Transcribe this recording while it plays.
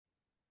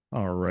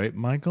All right,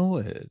 Michael,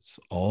 it's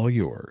all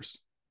yours.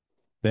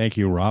 Thank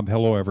you, Rob.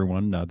 Hello,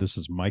 everyone. This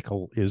is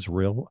Michael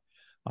Israel.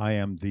 I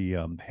am the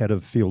head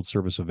of field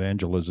service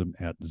evangelism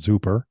at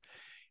Zuper,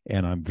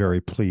 and I'm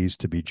very pleased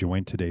to be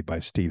joined today by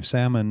Steve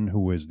Salmon,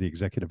 who is the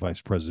executive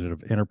vice president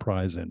of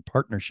enterprise and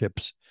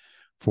partnerships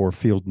for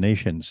Field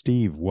Nation.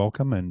 Steve,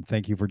 welcome, and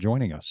thank you for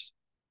joining us.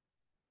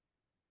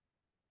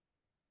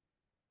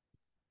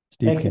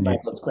 Steve, Thank you, can you?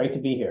 Michael. It's great to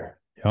be here.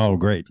 Oh,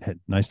 great.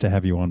 Nice to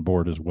have you on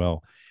board as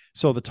well.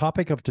 So, the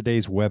topic of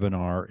today's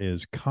webinar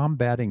is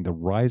combating the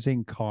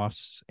rising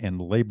costs and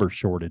labor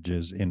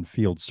shortages in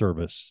field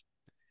service.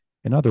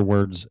 In other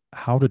words,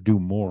 how to do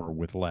more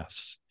with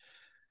less.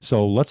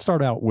 So, let's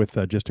start out with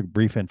just a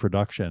brief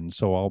introduction.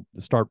 So, I'll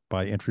start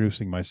by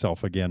introducing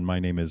myself again. My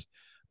name is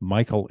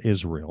Michael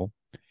Israel.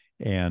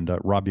 And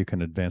Rob, you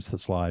can advance the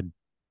slide.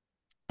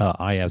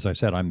 As I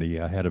said, I'm the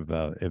head of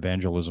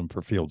evangelism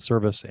for field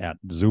service at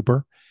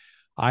Zuper.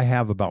 I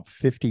have about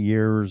 50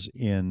 years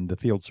in the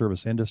field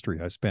service industry.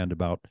 I spent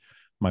about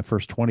my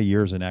first 20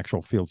 years in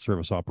actual field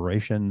service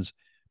operations,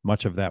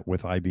 much of that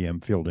with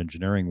IBM Field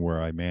Engineering,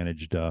 where I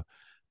managed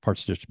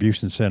parts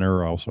distribution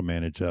center. I also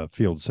managed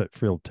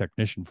field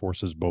technician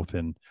forces, both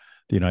in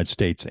the United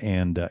States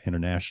and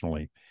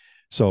internationally.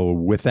 So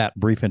with that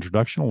brief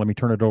introduction, let me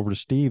turn it over to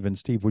Steve. And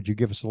Steve, would you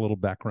give us a little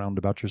background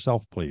about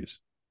yourself,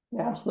 please?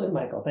 Yeah, absolutely,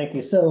 Michael. Thank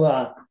you.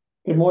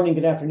 Good morning,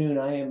 good afternoon.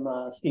 I am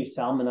Steve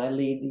Salmon. I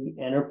lead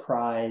the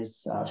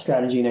enterprise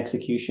strategy and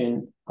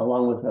execution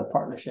along with the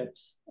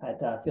partnerships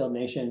at Field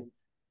Nation.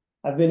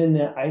 I've been in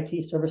the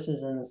IT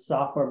services and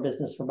software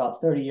business for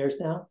about 30 years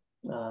now,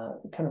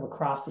 kind of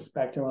across the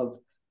spectrum of,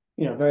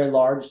 very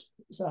large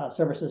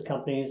services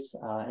companies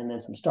and then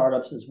some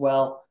startups as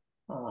well.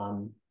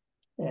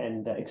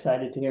 And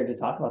excited to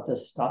talk about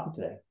this topic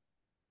today.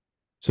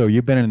 So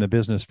you've been in the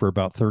business for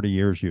about 30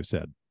 years, you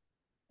said.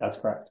 That's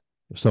correct.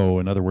 So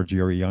in other words,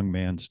 you're a young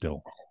man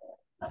still.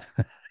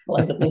 I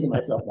like to think of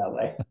myself that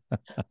way.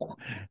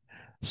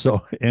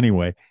 So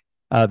anyway,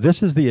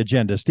 this is the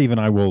agenda. Steve and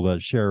I will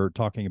share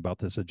talking about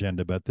this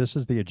agenda, but this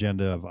is the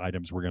agenda of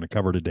items we're going to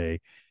cover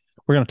today.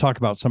 We're going to talk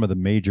about some of the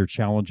major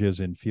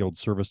challenges in field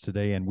service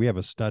today, and we have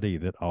a study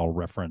that I'll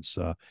reference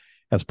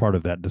as part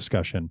of that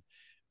discussion.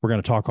 We're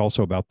going to talk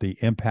also about the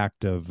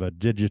impact of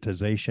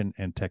digitization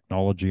and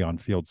technology on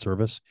field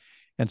service.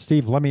 And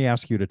Steve, let me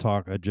ask you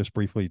to just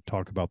briefly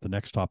talk about the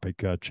next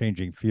topic,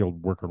 changing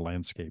field worker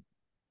landscape.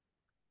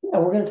 Yeah,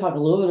 we're going to talk a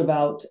little bit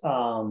about,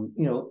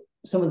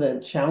 some of the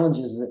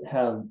challenges that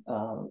have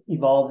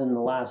evolved in the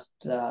last,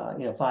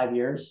 5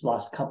 years,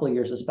 last couple of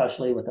years,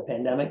 especially with the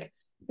pandemic,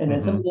 and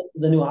then some of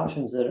the new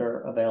options that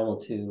are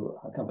available to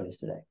companies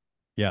today.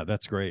 Yeah,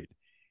 that's great.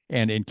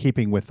 And in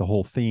keeping with the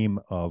whole theme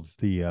of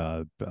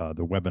the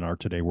webinar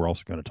today, we're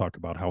also going to talk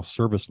about how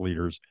service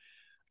leaders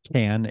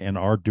can and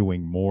are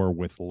doing more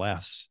with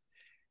less.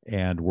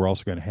 And we're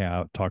also going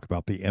to talk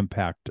about the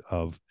impact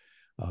of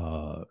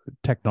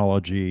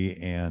technology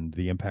and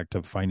the impact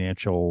of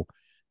financial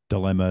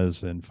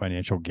dilemmas and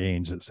financial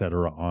gains, et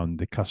cetera, on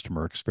the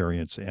customer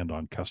experience and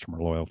on customer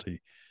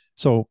loyalty.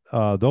 So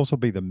those will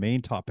be the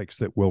main topics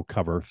that we'll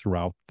cover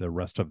throughout the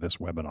rest of this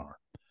webinar.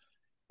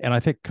 And I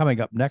think coming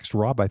up next,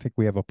 Rob, I think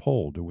we have a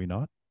poll, do we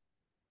not?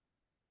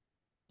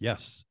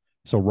 Yes.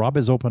 So Rob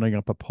is opening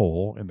up a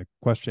poll, and the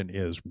question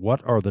is,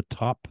 what are the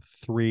top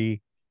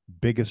 3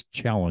 biggest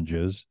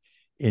challenges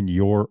in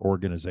your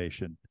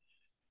organization?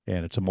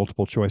 And it's a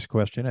multiple choice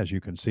question. As you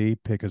can see,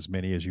 pick as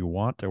many as you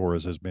want or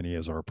as many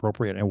as are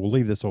appropriate. And we'll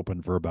leave this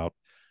open for about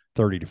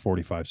 30 to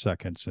 45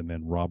 seconds, and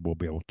then Rob will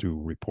be able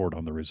to report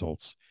on the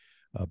results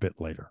a bit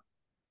later.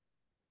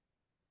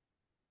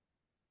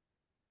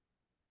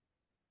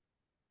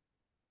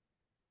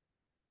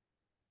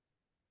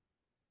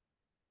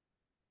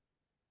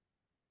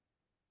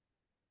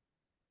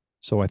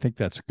 So I think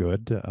that's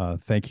good.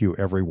 Thank you,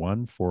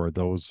 everyone, for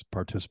those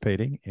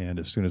participating. And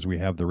as soon as we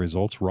have the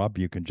results, Rob,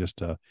 you can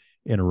just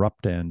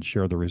interrupt and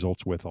share the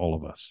results with all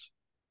of us.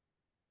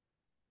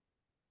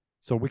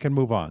 So we can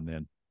move on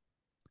then.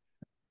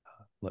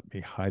 Let me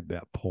hide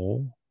that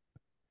poll.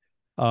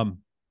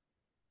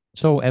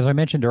 So as I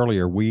mentioned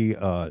earlier, we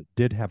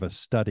did have a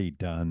study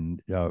done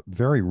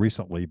very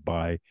recently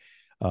by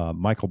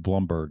Michael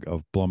Blumberg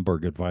of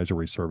Blumberg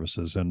Advisory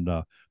Services. And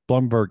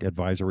Blumberg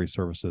Advisory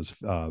Services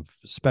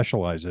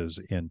specializes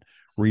in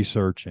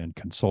research and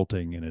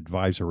consulting and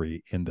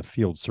advisory in the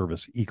field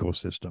service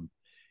ecosystem.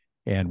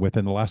 And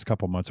within the last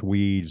couple of months,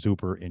 we,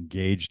 Zuper,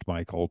 engaged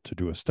Michael to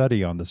do a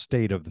study on the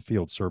state of the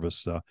field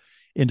service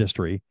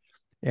industry.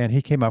 And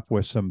he came up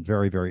with some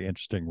very, very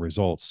interesting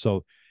results.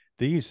 So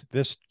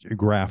this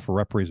graph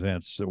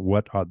represents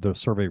what the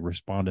survey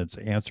respondents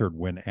answered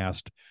when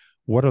asked,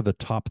 what are the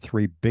top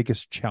 3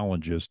 biggest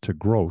challenges to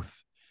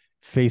growth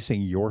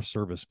facing your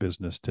service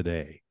business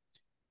today?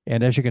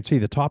 And as you can see,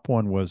 the top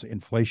one was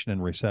inflation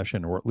and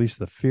recession, or at least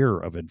the fear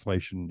of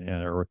inflation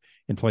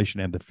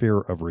and the fear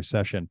of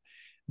recession.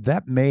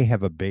 That may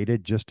have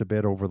abated just a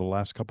bit over the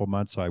last couple of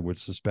months. I would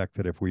suspect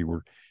that if we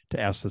were to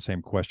ask the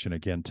same question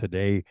again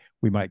today,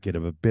 we might get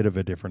a bit of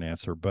a different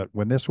answer. But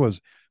when this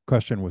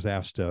question was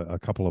asked a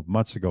couple of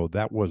months ago,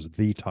 that was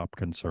the top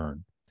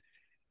concern.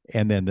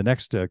 And then the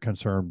next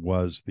concern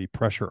was the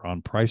pressure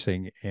on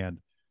pricing. And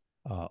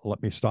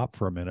let me stop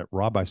for a minute.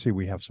 Rob, I see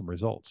we have some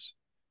results.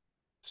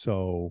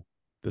 So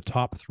the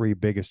top three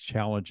biggest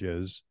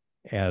challenges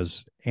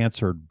as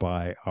answered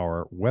by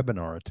our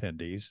webinar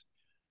attendees: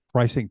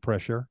 pricing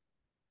pressure,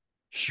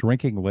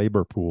 shrinking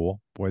labor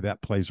pool. Boy,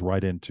 that plays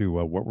right into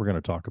what we're going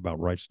to talk about,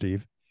 right,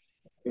 Steve?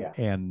 Yeah.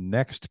 And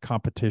next,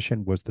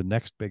 competition was the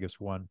next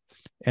biggest one.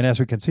 And as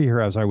we can see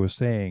here, as I was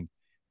saying,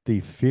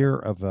 the fear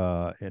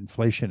of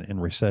inflation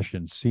and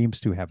recession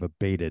seems to have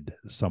abated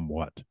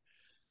somewhat.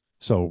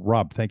 So,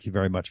 Rob, thank you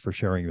very much for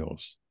sharing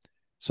those.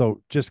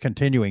 So, just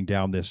continuing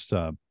down this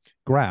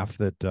graph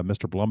that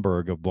Mr.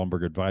 Blumberg of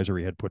Blumberg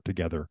Advisory had put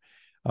together,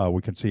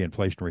 we can see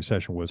inflation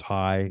recession was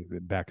high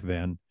back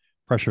then.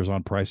 Pressures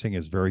on pricing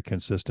is very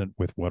consistent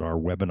with what our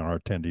webinar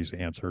attendees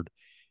answered,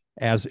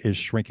 as is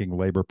shrinking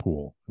labor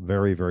pool.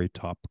 Very, very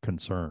top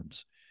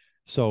concerns.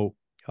 So,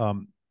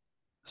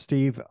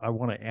 Steve, I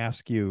want to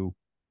ask you,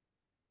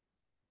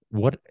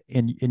 what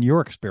in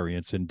your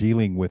experience in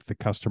dealing with the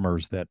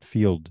customers that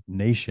Field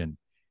Nation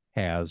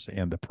has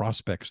and the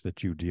prospects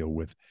that you deal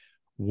with,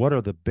 what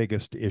are the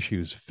biggest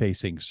issues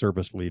facing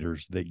service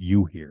leaders that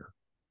you hear?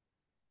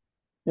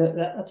 Yeah,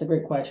 that's a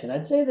great question.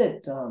 I'd say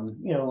that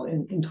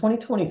in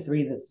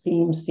 2023, the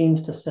theme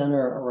seems to center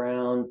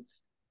around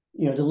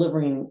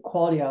delivering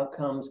quality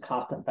outcomes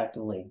cost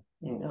effectively.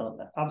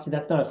 Obviously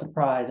that's not a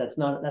surprise. That's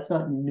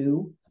not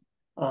new.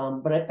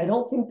 But I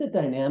don't think the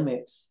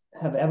dynamics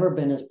have ever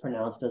been as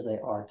pronounced as they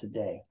are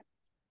today.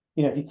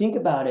 If you think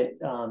about it,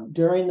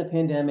 during the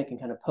pandemic and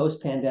kind of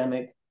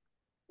post-pandemic,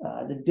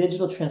 the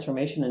digital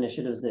transformation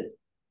initiatives that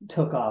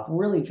took off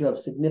really drove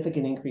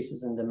significant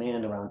increases in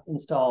demand around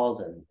installs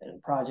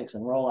and projects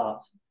and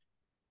rollouts.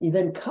 You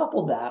then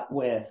couple that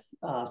with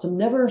some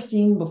never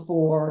seen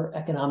before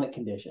economic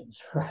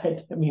conditions,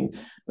 right? I mean,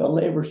 the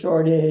labor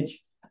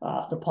shortage,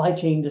 supply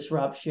chain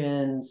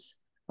disruptions.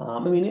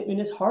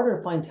 It's harder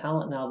to find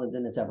talent now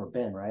than it's ever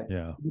been, right?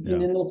 Yeah.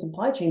 And then those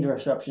supply chain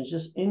disruptions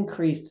just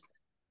increased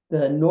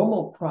the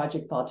normal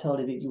project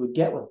volatility that you would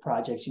get with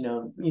projects.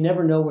 You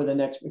never know where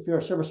if you're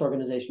a service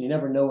organization, you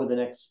never know where the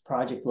next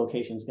project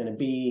location is going to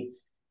be.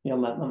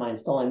 Am I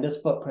installing this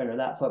footprint or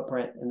that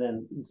footprint? And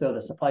then you throw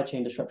the supply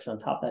chain disruption on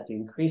top of that to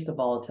increase the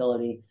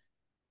volatility.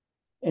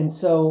 And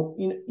so,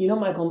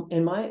 Michael,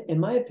 in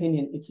my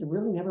opinion, it's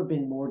really never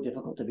been more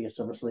difficult to be a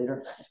service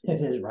leader than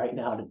it is right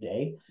now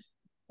today.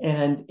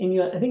 And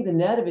I think the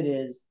net of it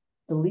is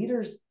the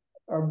leaders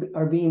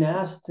are being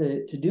asked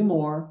to do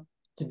more,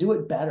 to do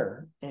it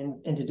better,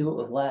 and to do it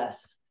with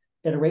less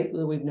at a rate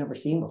that we've never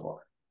seen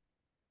before.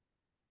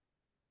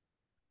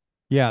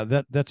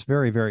 Yeah, that's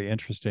very, very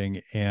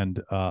interesting.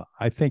 And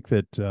I think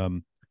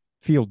that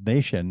Field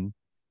Nation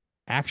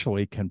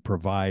actually can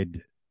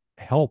provide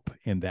help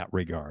in that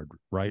regard,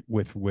 right?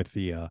 With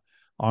the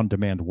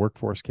on-demand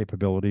workforce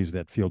capabilities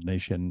that Field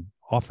Nation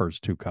offers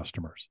to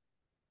customers.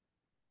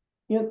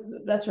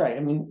 That's right.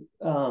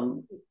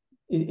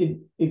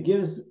 It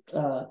gives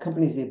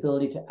companies the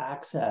ability to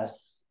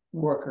access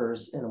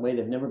workers in a way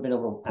they've never been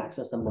able to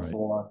access them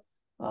before,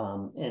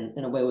 and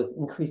in a way with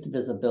increased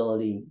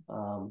visibility,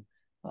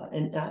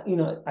 and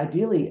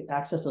ideally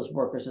access those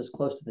workers as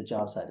close to the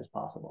job site as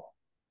possible.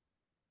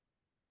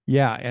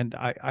 Yeah, and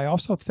I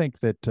also think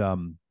that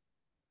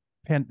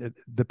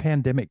the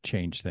pandemic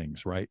changed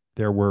things, right?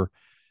 There were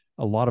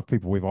a lot of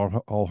people, we've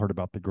all heard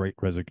about the Great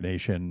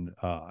Resignation.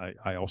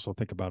 I also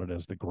think about it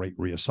as the Great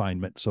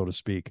Reassignment, so to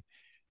speak.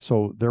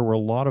 So there were a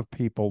lot of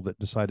people that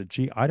decided,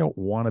 gee, I don't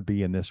want to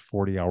be in this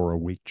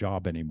 40-hour-a-week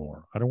job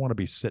anymore. I don't want to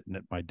be sitting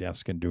at my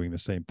desk and doing the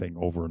same thing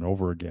over and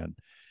over again.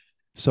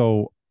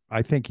 So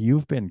I think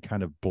you've been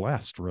kind of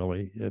blessed,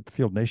 really.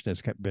 Field Nation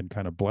has been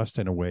kind of blessed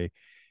in a way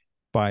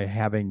by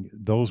having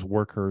those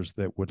workers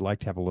that would like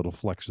to have a little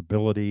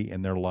flexibility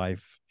in their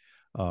life,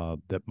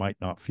 that might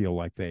not feel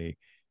like they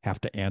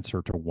have to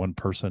answer to one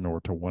person or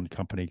to one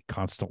company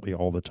constantly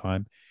all the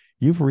time.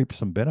 You've reaped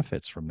some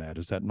benefits from that.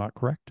 Is that not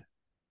correct?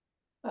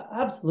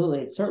 Absolutely.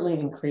 It certainly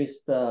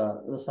increased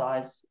the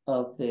size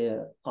of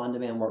the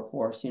on-demand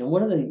workforce.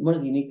 One of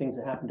the unique things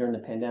that happened during the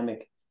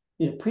pandemic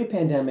is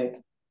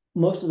pre-pandemic,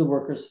 most of the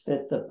workers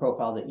fit the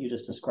profile that you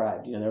just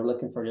described. They're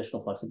looking for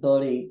additional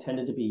flexibility,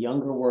 tended to be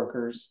younger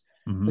workers.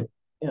 Mm-hmm.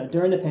 But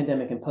during the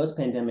pandemic and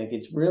post-pandemic,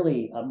 it's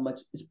really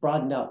it's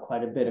broadened out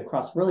quite a bit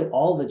across really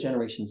all the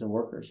generations of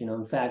workers.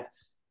 In fact,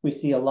 we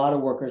see a lot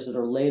of workers that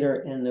are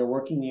later in their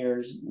working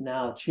years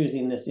now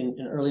choosing this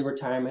in early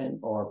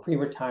retirement or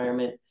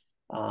pre-retirement,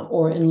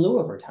 or in lieu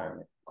of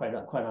retirement, quite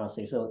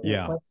honestly. So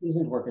quite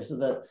seasoned workers. So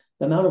the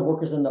amount of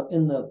workers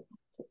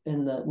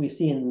we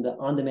see in the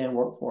on-demand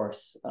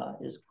workforce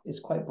is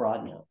quite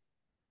broad now.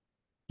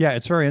 Yeah,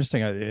 it's very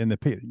interesting. And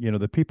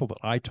the people that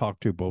I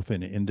talk to, both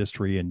in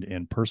industry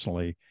and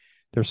personally,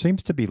 there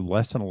seems to be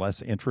less and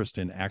less interest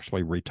in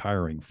actually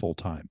retiring full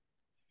time.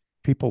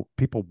 people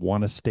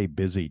want to stay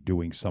busy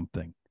doing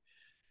something.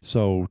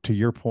 So to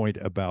your point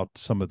about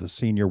some of the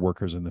senior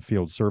workers in the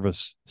field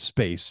service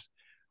space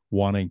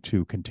wanting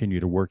to continue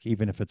to work,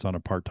 even if it's on a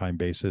part-time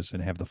basis,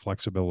 and have the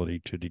flexibility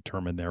to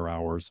determine their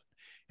hours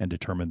and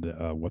determine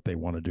what they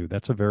want to do.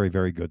 That's a very,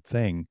 very good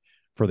thing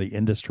for the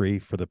industry,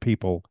 for the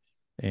people,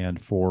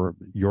 and for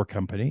your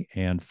company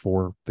and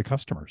for the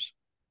customers,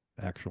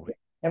 actually.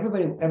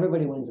 Everybody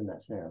wins in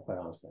that scenario, quite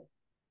honestly.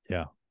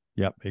 Yeah.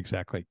 Yep.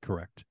 Exactly.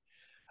 Correct.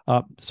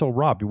 So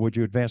Rob, would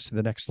you advance to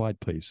the next slide,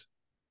 please?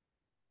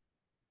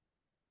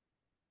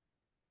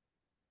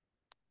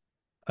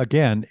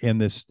 Again, in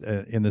this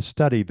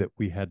study that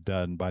we had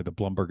done by the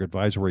Blumberg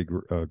Advisory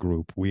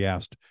Group, we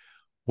asked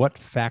what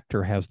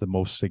factor has the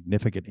most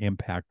significant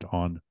impact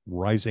on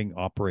rising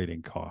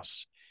operating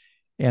costs.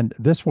 And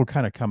this will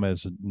kind of come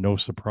as no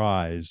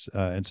surprise.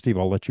 And Steve,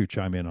 I'll let you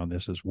chime in on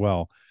this as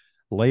well.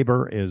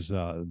 Labor is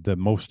the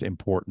most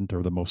important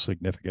or the most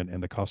significant,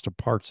 and the cost of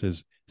parts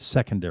is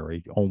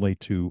secondary only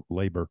to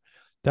labor.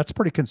 That's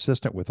pretty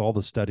consistent with all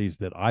the studies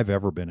that I've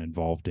ever been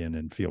involved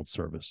in field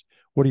service.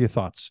 What are your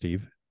thoughts,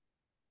 Steve?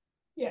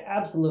 Yeah,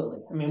 absolutely.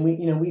 I mean,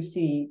 we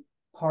see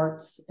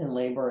parts and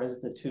labor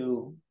as the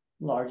two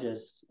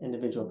largest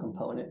individual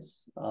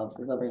components of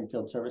delivering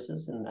field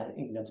services, and I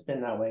think it's been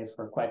that way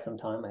for quite some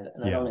time, and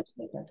I don't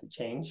expect that to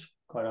change,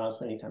 quite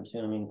honestly, anytime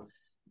soon. I mean,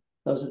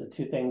 those are the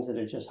two things that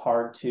are just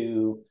hard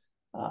to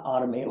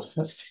automate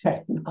with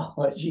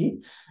technology,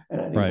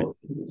 and I think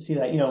we'll see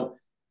that.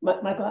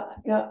 Michael,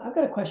 I've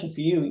got a question for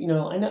you.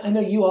 I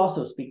know you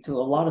also speak to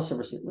a lot of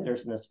service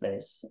leaders in this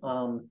space.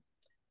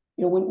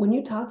 When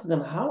you talk to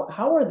them,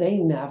 how are they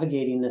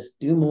navigating this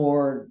do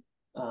more,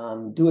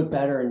 do it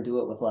better, and do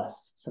it with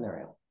less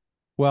scenario?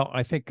 Well,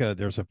 I think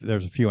there's a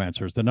few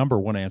answers. The number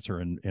one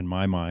answer in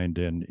my mind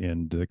and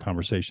in the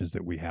conversations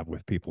that we have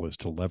with people is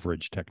to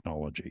leverage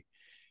technology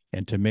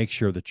and to make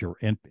sure that you're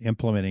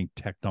implementing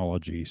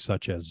technology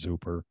such as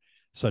Zuper,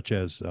 such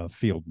as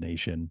Field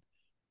Nation,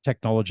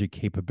 technology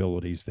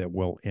capabilities that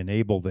will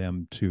enable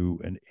them to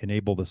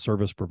enable the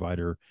service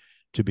provider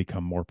to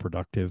become more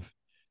productive,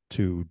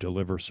 to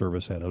deliver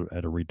service at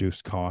a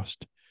reduced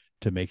cost,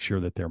 to make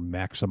sure that they're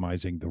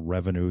maximizing the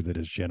revenue that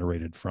is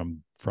generated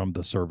from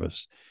the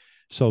service.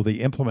 So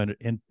the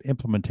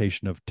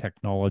implementation of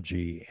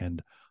technology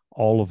and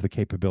all of the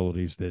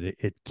capabilities that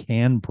it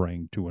can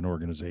bring to an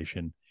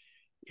organization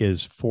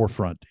is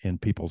forefront in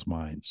people's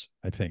minds,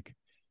 I think.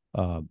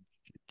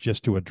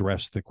 Just to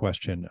address the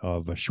question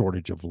of a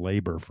shortage of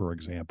labor, for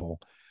example,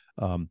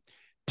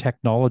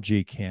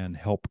 technology can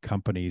help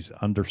companies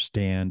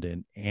understand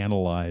and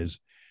analyze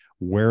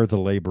where the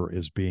labor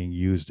is being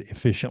used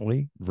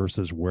efficiently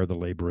versus where the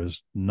labor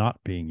is not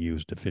being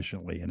used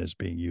efficiently and is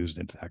being used,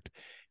 in fact,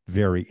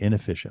 very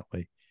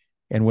inefficiently.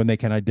 And when they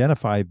can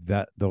identify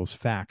those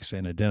facts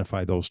and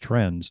identify those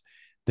trends,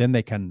 then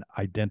they can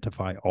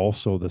identify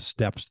also the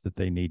steps that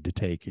they need to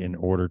take in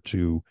order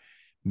to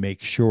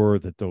make sure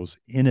that those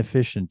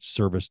inefficient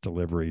service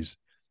deliveries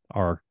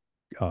are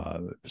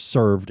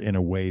served in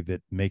a way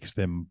that makes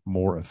them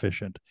more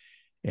efficient.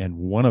 And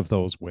one of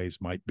those ways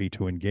might be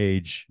to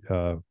engage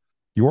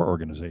your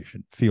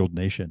organization, Field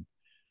Nation.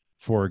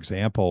 For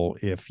example,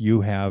 if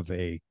you have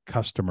a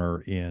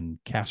customer in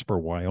Casper,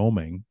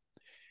 Wyoming,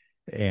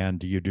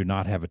 and you do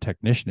not have a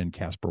technician in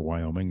Casper,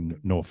 Wyoming,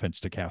 no offense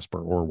to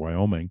Casper or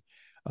Wyoming,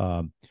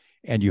 and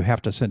you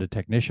have to send a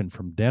technician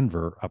from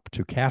Denver up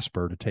to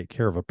Casper to take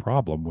care of a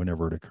problem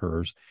whenever it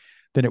occurs,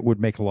 then it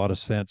would make a lot of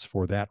sense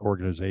for that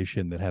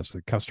organization that has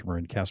the customer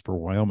in Casper,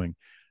 Wyoming,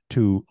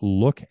 to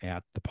look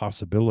at the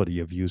possibility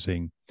of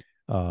using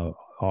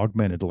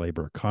augmented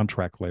labor,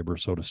 contract labor,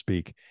 so to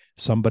speak,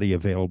 somebody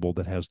available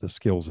that has the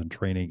skills and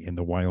training in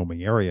the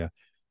Wyoming area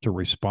to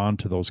respond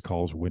to those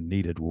calls when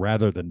needed,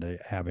 rather than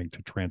having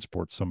to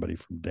transport somebody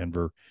from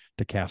Denver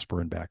to Casper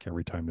and back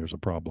every time there's a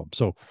problem.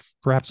 So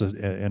perhaps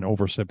an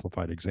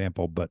oversimplified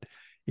example, but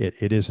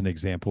it is an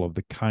example of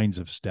the kinds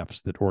of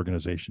steps that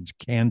organizations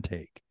can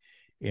take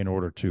in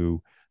order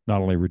to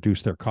not only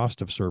reduce their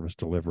cost of service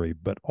delivery,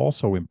 but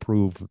also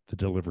improve the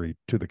delivery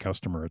to the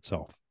customer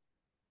itself.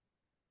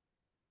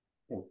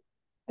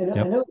 And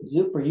I know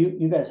Zuper,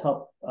 you guys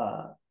help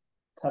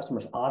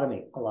customers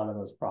automate a lot of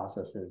those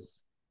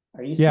processes.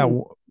 Are you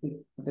seeing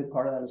a big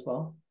part of that as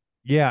well?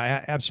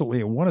 Yeah,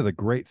 absolutely. And one of the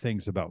great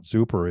things about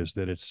Zuper is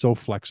that it's so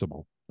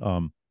flexible.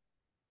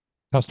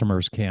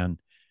 Customers can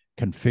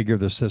configure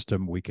the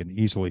system. We can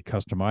easily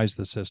customize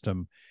the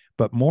system.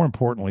 But more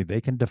importantly, they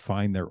can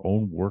define their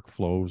own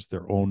workflows,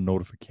 their own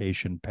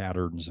notification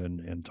patterns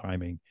and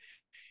timing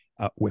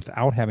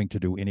without having to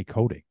do any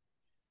coding.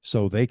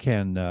 So they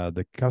can,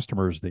 the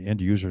customers, the end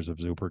users of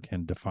Zuper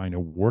can define a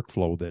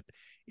workflow that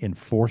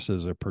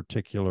enforces a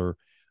particular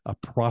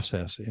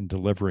process in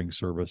delivering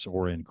service,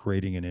 or in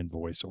creating an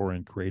invoice, or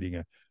in creating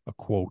a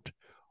quote,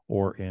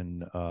 or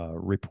in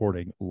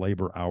reporting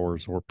labor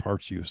hours or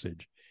parts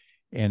usage.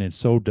 And in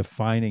so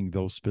defining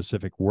those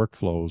specific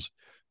workflows,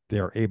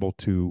 they're able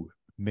to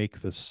make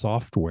the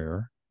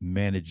software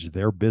manage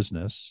their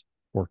business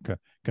or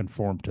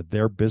conform to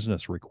their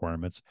business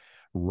requirements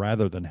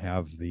rather than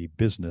have the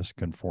business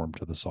conform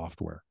to the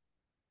software.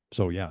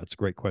 So yeah, it's a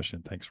great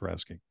question. Thanks for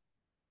asking.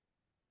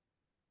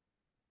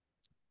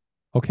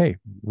 Okay,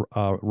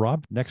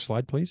 Rob, next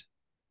slide, please.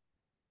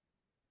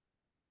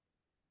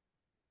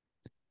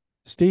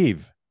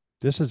 Steve,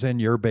 this is in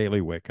your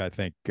bailiwick, I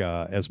think,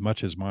 as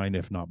much as mine,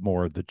 if not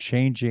more, the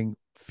changing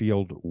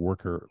field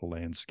worker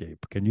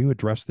landscape. Can you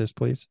address this,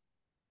 please?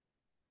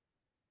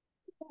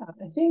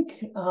 I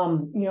think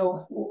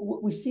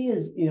what we see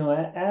is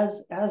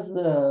as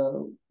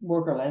the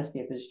worker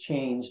landscape has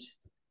changed,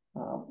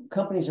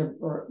 companies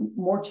are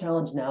more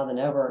challenged now than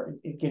ever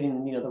at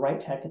getting the right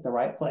tech at the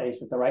right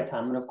place at the right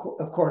time, and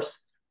of course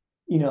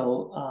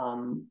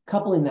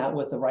coupling that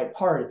with the right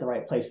part at the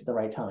right place at the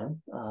right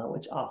time,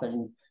 which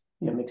often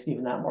makes it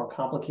even that more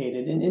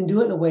complicated, and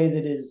do it in a way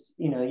that is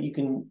you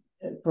can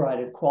provide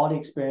a quality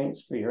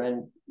experience for your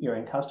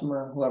end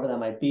customer, whoever that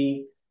might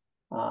be.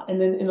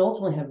 And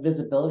ultimately have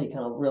visibility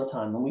kind of real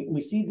time. And we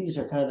see these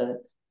are kind of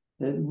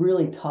the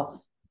really tough,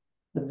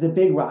 the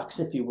big rocks,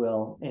 if you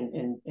will,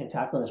 in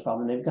tackling this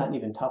problem. They've gotten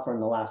even tougher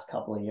in the last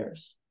couple of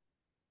years.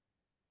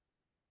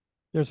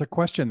 There's a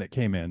question that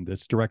came in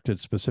that's directed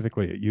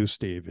specifically at you,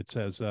 Steve. It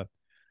says,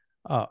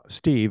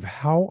 Steve,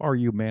 how are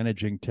you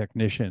managing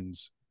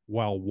technicians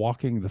while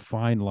walking the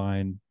fine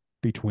line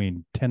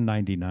between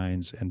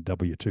 1099s and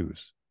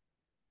W-2s?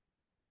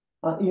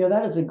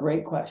 That is a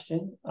great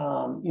question.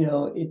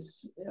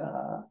 It's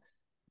I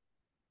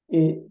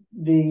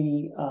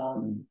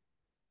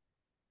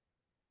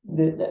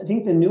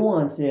think the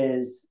nuance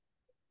is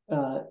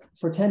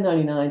for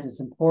 1099s, it's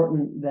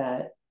important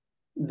that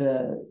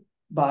the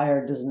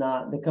buyer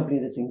the company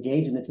that's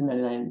engaged in the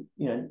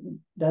 1099,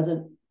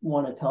 doesn't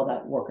want to tell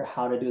that worker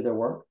how to do their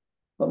work,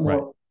 but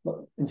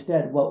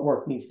instead what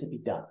work needs to be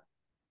done.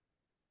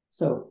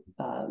 So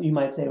you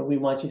might say, well, we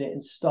want you to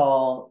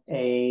install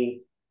A,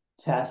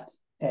 test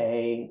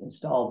A,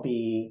 install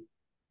B,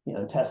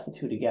 test the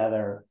two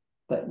together,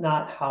 but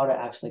not how to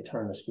actually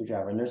turn the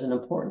screwdriver. And there's an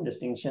important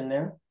distinction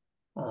there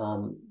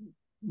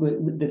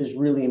that is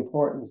really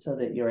important so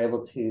that you're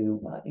able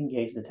to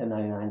engage the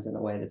 1099s in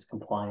a way that's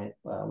compliant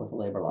with the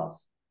labor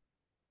laws.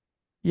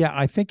 Yeah,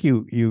 I think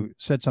you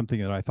said something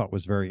that I thought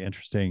was very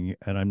interesting,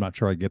 and I'm not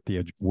sure I get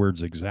the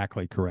words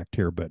exactly correct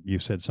here, but you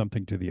said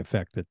something to the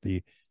effect that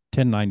the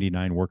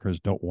 1099 workers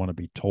don't want to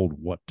be told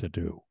what to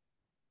do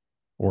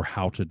or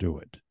how to do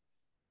it.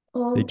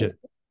 They just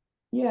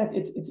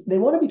they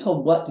want to be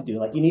told what to do.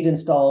 Like you need to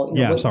install.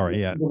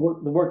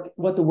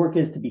 What the work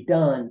is to be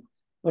done,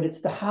 but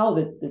it's the how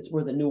that's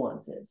where the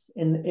nuance is.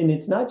 And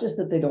it's not just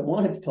that they don't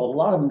want to be told. A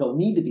lot of them don't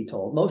need to be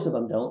told. Most of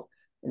them don't,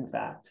 in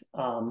fact.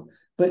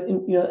 But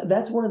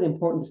that's one of the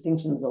important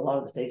distinctions a lot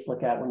of the states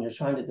look at when you're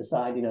trying to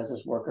decide, is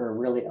this worker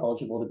really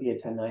eligible to be a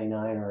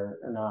 1099 or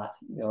not?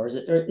 Or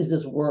is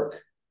this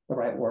work the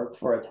right work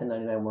for a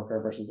 1099 worker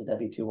versus a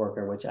W-2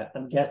 worker? Which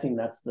I'm guessing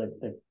that's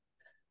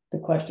the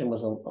question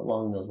was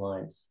along those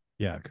lines.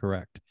 Yeah,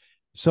 correct.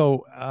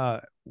 So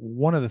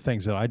one of the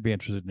things that I'd be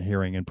interested in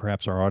hearing, and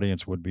perhaps our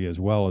audience would be as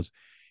well, is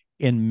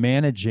in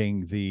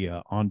managing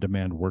the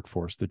on-demand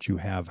workforce that you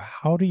have,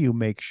 how do you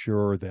make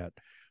sure that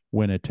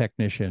when a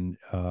technician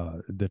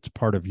that's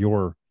part of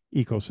your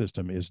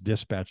ecosystem is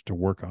dispatched to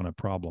work on a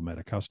problem at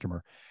a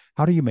customer,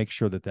 how do you make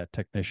sure that that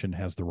technician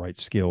has the right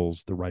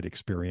skills, the right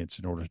experience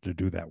in order to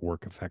do that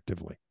work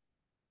effectively?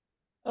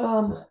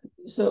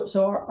 So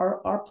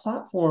our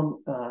platform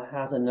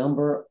has a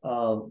number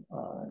of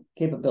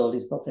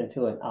capabilities built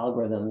into it,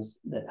 algorithms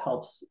that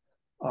helps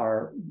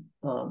our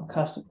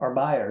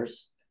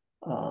buyers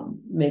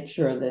make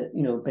sure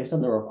that based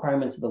on the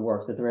requirements of the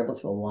work that they're able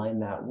to align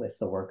that with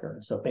the worker.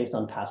 So based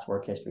on past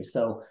work history.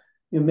 So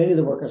many of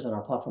the workers on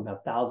our platform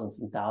have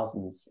thousands and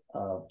thousands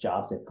of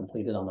jobs they've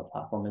completed on the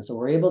platform, and so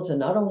we're able to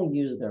not only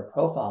use their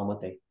profile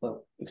and what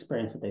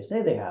experience that they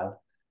say they have,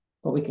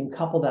 but we can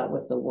couple that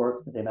with the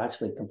work that they've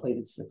actually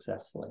completed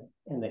successfully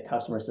and that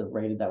customers have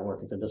rated that work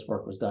and said this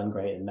work was done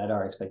great and met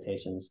our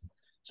expectations.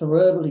 So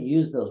we're able to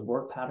use those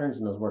work patterns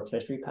and those work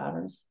history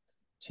patterns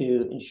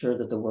to ensure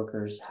that the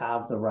workers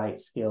have the right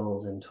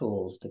skills and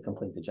tools to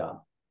complete the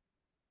job.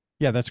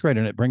 Yeah, that's great.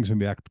 And it brings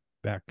me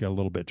back a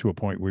little bit to a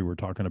point we were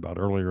talking about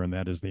earlier, and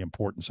that is the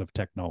importance of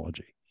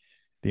technology.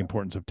 The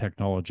importance of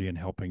technology in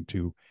helping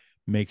to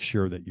make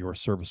sure that your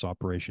service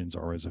operations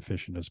are as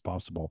efficient as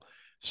possible.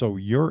 So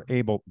you're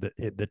able,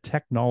 the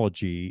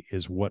technology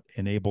is what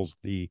enables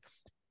the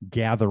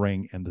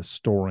gathering and the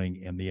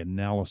storing and the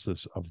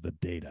analysis of the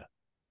data,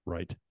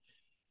 right?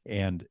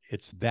 And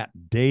it's that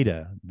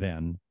data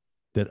then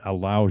that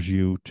allows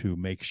you to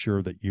make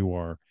sure that you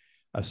are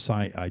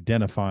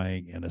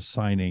identifying and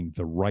assigning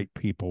the right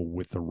people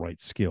with the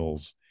right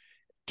skills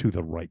to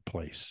the right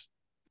place.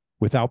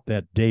 Without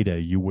that data,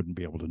 you wouldn't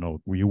be able to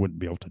know, you wouldn't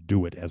be able to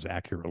do it as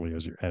accurately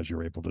as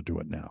you're able to do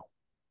it now.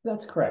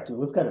 That's correct.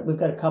 We've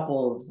got a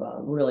couple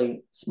of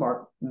really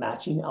smart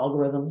matching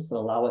algorithms that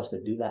allow us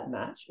to do that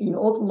match.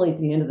 Ultimately, at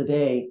the end of the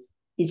day,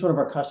 each one of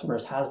our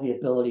customers has the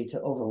ability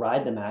to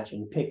override the match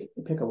and pick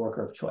a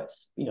worker of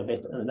choice.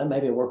 Based on that,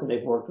 might be a worker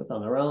they've worked with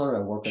on their own or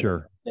a worker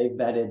Sure. they've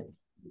vetted.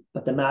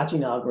 But the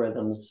matching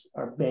algorithms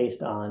are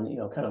based on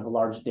kind of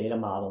large data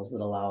models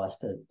that allow us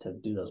to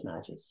do those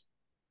matches.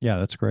 Yeah,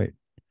 that's great.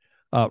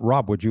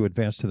 Rob, would you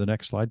advance to the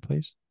next slide,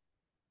 please?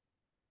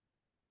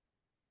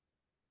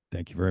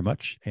 Thank you very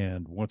much.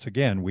 And once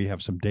again, we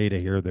have some data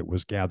here that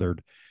was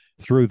gathered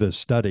through the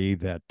study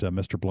that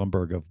Mr.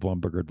 Blumberg of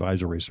Blumberg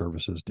Advisory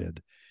Services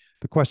did.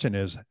 The question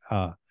is,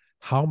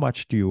 how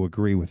much do you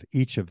agree with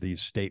each of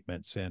these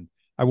statements? And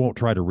I won't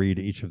try to read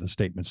each of the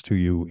statements to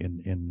you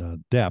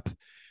in depth,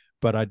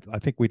 but I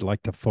think we'd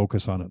like to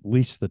focus on at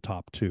least the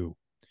top two.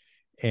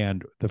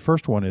 And the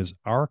first one is,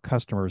 our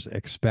customers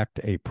expect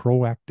a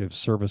proactive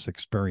service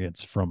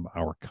experience from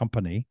our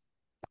company.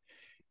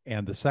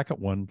 And the second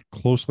one,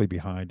 closely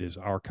behind, is,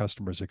 our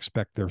customers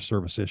expect their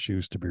service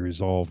issues to be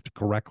resolved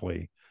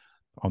correctly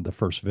on the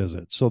first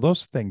visit. So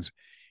those things,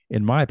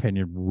 in my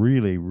opinion,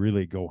 really,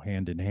 really go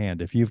hand in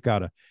hand. If you've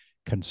got a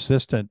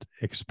consistent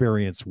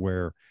experience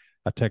where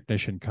a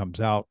technician comes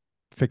out,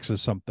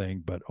 fixes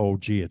something, but oh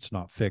gee, it's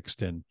not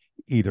fixed, and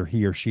either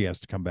he or she has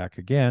to come back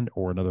again,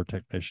 or another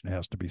technician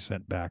has to be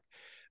sent back,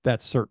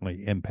 that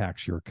certainly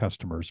impacts your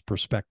customer's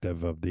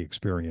perspective of the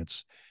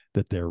experience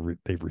that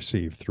they've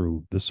received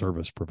through the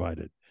service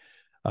provided.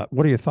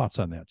 What are your thoughts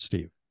on that,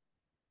 Steve?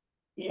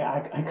 Yeah,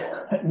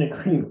 I couldn't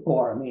agree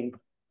more. I mean,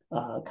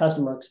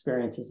 customer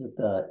experience is at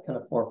the kind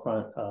of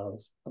forefront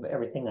of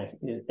everything.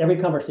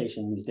 Every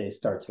conversation these days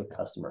starts with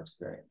customer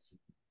experience.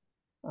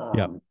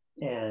 Yeah.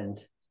 And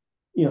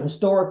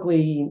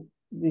historically,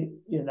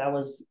 that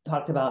was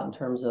talked about in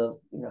terms of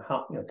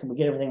how can we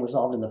get everything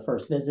resolved in the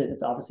first visit.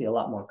 It's obviously a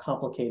lot more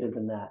complicated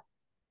than that.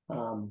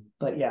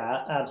 But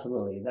yeah,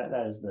 absolutely,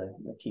 that is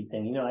the key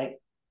thing.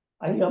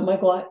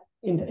 Michael,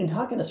 in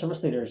talking to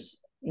service leaders,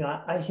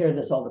 I hear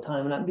this all the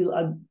time,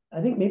 and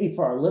I think maybe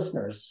for our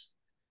listeners,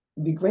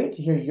 it'd be great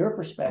to hear your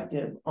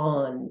perspective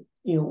on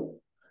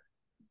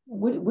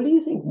what do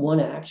you think one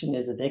action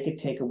is that they could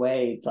take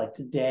away like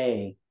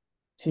today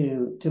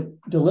to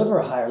deliver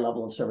a higher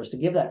level of service, to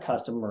give that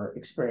customer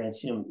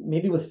experience,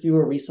 maybe with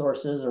fewer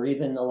resources, or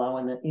even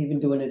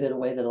doing it in a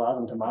way that allows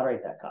them to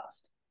moderate that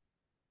cost?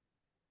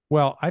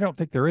 Well, I don't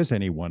think there is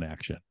any one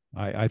action.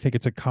 I think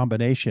it's a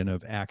combination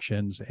of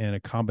actions, and a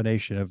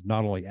combination of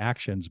not only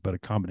actions, but a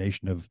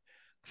combination of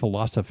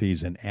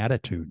philosophies and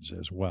attitudes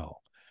as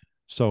well.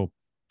 So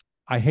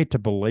I hate to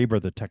belabor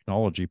the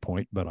technology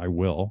point, but I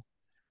will.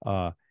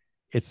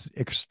 It's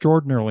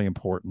extraordinarily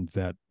important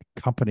that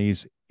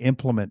companies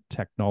implement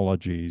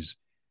technologies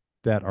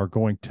that are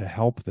going to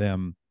help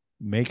them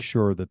make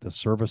sure that the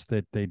service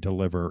that they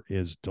deliver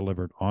is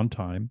delivered on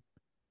time,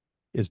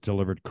 is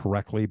delivered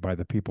correctly by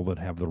the people that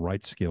have the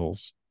right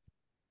skills,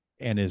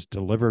 and is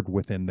delivered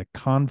within the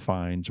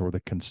confines or the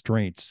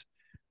constraints,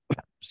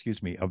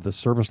 of the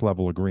service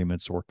level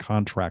agreements or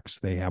contracts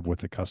they have with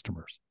the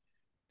customers.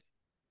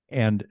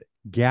 And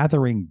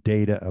gathering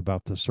data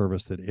about the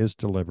service that is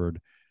delivered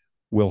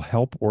will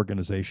help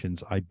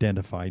organizations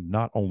identify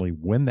not only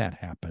when that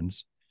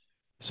happens,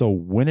 so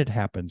when it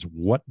happens,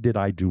 what did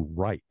I do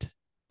right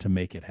to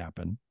make it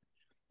happen?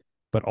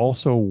 But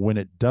also, when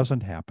it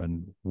doesn't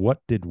happen, what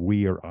did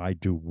we or I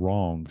do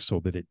wrong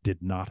so that it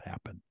did not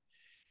happen?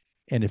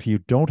 And if you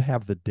don't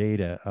have the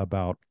data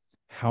about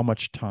how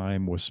much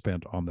time was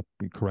spent on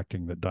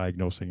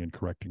diagnosing and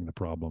correcting the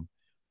problem,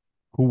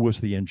 who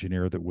was the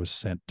engineer that was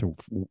sent to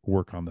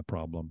work on the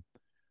problem,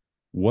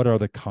 what are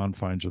the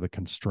confines or the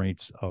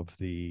constraints of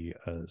the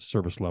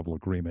service level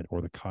agreement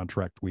or the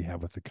contract we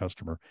have with the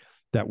customer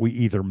that we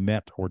either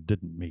met or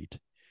didn't meet?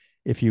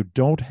 If you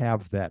don't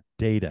have that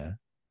data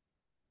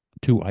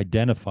to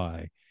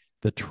identify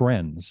the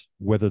trends,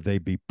 whether they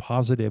be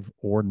positive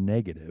or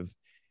negative,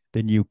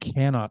 then you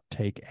cannot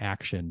take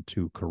action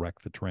to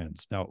correct the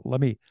trends. Now, let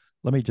me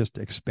just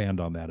expand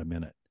on that a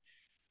minute.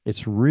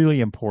 It's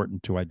really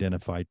important to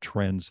identify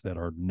trends that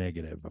are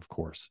negative, of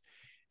course.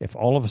 If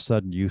all of a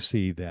sudden you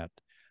see that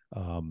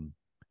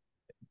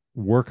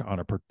work on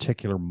a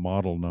particular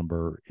model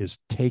number is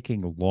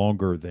taking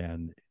longer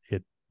than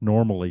it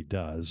normally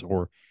does,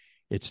 or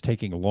it's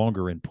taking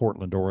longer in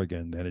Portland,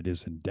 Oregon than it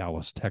is in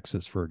Dallas,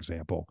 Texas, for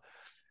example,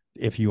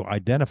 if you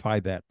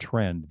identify that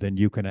trend, then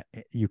you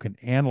can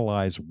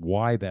analyze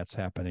why that's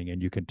happening,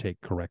 and you can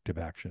take corrective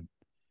action.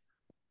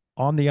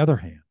 On the other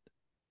hand,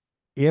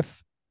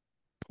 if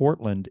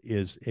Portland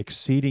is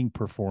exceeding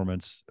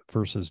performance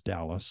versus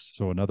Dallas,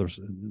 so another,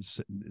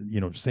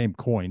 same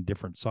coin,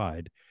 different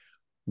side,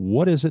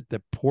 what is it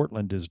that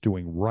Portland is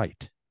doing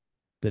right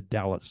that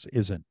Dallas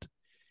isn't?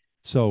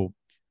 So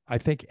I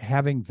think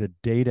having the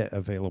data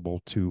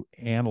available to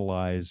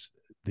analyze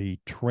the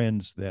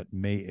trends that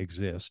may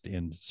exist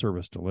in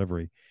service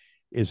delivery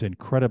is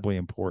incredibly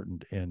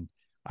important in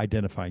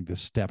identifying the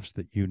steps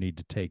that you need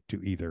to take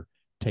to either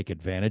take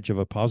advantage of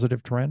a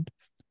positive trend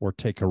or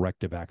take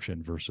corrective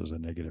action versus a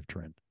negative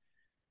trend.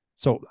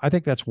 So I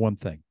think that's one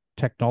thing.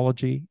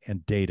 Technology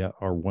and data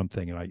are one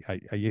thing, and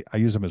I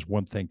use them as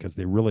one thing because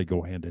they really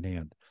go hand in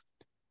hand.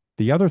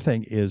 The other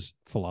thing is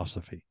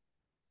philosophy.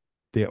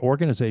 The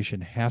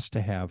organization has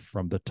to have,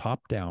 from the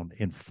top down,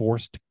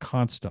 enforced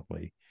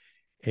constantly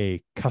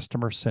a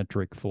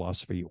customer-centric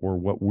philosophy, or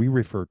what we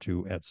refer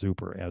to at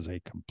Zuper as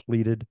a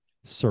completed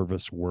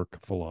service work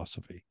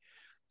philosophy.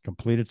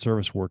 Completed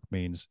service work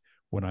means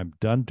when I'm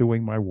done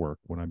doing my work,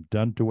 when I'm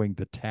done doing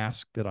the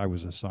task that I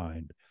was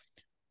assigned,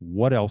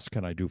 what else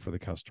can I do for the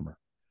customer?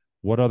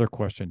 What other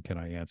question can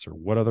I answer?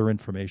 What other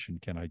information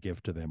can I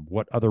give to them?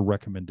 What other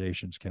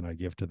recommendations can I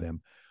give to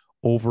them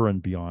over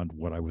and beyond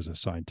what I was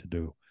assigned to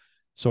do?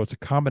 So it's a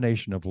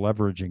combination of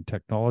leveraging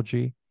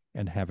technology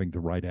and having the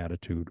right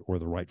attitude or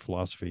the right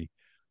philosophy,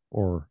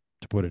 or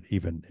to put it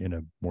even in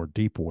a more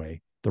deep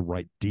way, the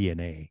right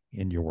DNA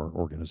in your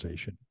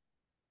organization.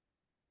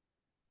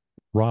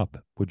 Rob,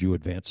 would you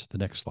advance the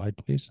next slide,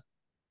 please?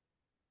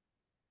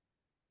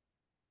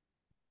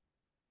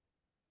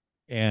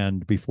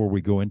 And before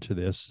we go into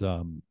this,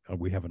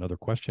 we have another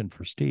question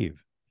for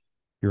Steve.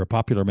 You're a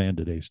popular man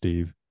today,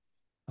 Steve.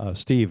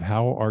 Steve,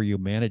 how are you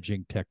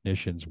managing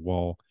technicians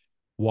while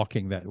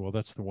walking that? Well,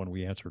 that's the one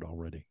we answered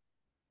already.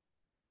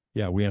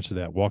 Yeah, we answered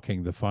that.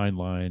 Walking the fine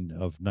line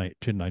of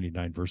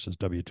 1099 versus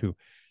W-2.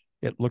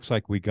 It looks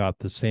like we got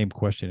the same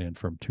question in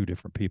from two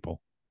different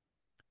people.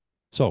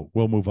 So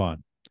we'll move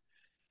on.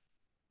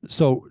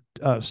 So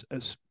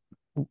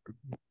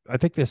I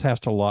think this has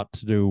a lot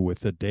to do with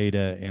the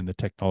data and the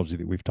technology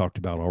that we've talked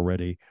about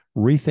already,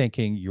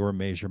 rethinking your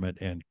measurement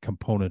and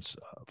components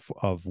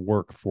of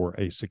work for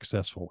a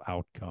successful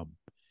outcome.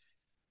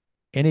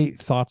 Any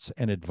thoughts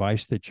and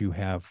advice that you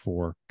have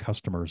for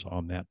customers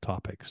on that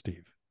topic,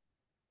 Steve?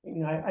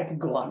 I could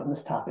go on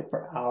this topic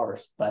for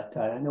hours, but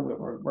I know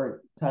we're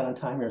tight on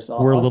time here,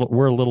 so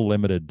we're a little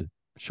limited,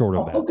 short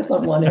of I'll that. focus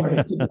on one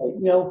area today.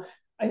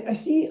 I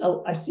see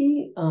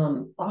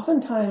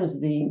oftentimes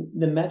the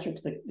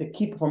metrics, the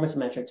key performance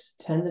metrics,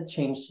 tend to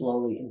change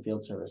slowly in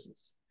field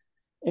services,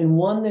 and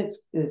one that's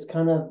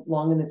kind of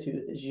long in the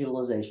tooth is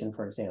utilization,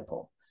 for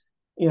example.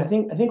 I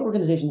think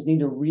organizations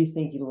need to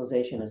rethink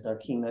utilization as their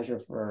key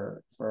measure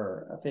for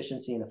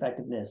efficiency and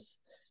effectiveness,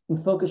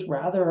 and focus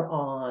rather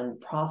on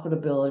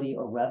profitability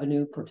or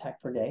revenue per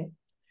tech per day.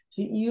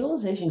 See,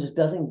 utilization just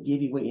doesn't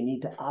give you what you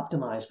need to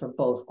optimize for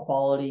both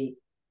quality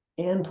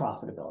and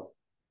profitability.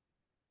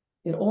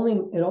 It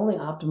only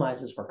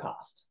optimizes for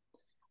cost.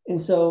 And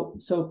so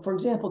for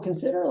example,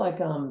 consider like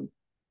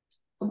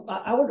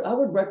I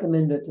would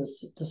recommend it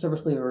to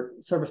service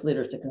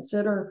leaders to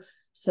consider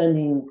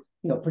sending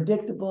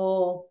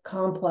predictable,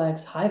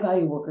 complex, high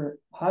value work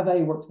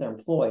to their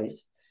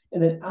employees,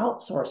 and then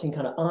outsourcing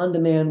kind of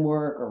on-demand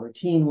work or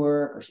routine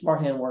work or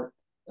smart hand work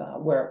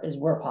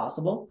where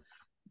possible.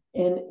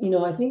 And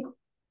I think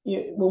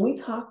when we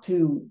talk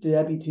to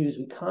W-2s,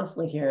 we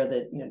constantly hear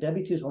that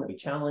W-2s want to be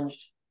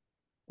challenged.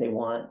 They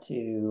want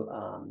to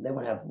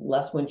have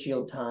less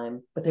windshield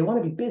time, but they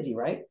want to be busy,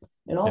 right?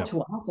 And all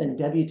too often,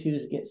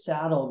 W-2s get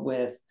saddled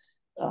with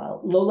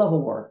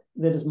low-level work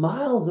that is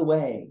miles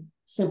away,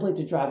 simply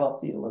to drive up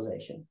the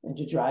utilization and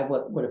to drive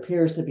what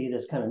appears to be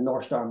this kind of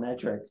North Star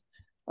metric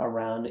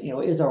around,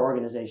 is our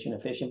organization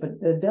efficient?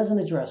 But it doesn't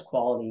address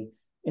quality,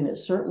 and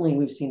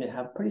we've seen it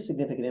have pretty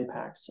significant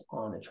impacts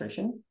on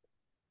attrition.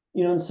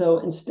 And so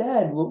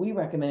instead, what we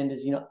recommend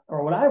is,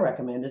 or what I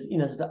recommend is,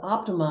 is to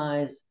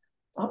optimize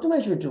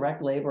your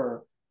direct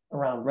labor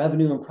around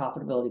revenue and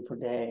profitability per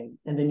day,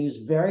 and then use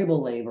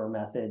variable labor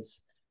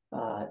methods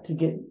to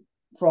get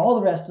for all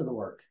the rest of the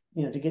work,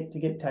 to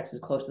get techs as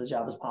close to the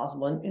job as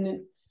possible.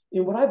 And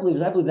what I believe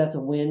that's a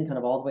win kind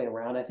of all the way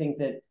around. I think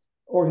that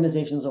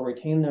organizations will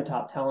retain their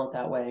top talent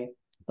that way.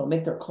 They'll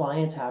make their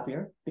clients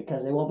happier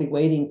because they won't be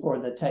waiting for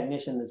the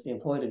technician that's the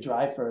employee to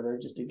drive further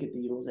just to get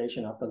the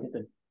utilization up. They'll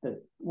get the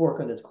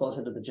worker that's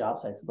closer to the job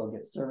site, so they'll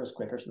get service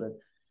quicker, so that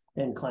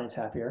then clients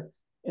happier.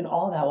 And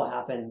all of that will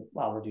happen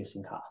while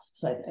reducing costs.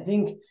 So I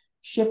think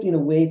shifting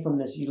away from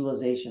this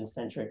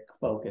utilization-centric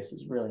focus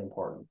is really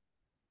important.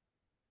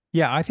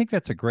 Yeah, I think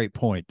that's a great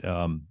point.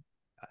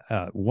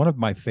 One of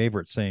my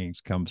favorite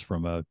sayings comes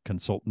from a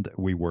consultant that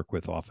we work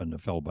with often, a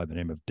fellow by the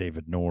name of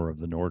David Knorr of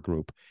the Knorr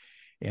Group.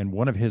 And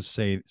one of his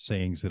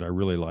sayings that I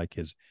really like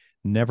is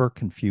never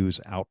confuse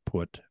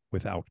output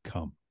with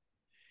outcome.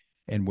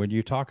 And when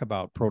you talk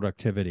about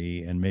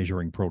productivity and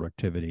measuring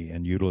productivity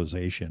and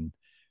utilization,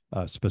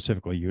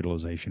 specifically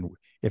utilization,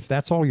 if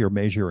that's all you're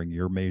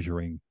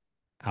measuring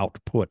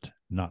output,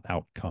 not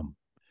outcome.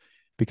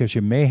 Because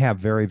you may have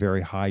very,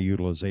 very high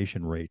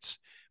utilization rates,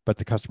 but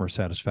the customer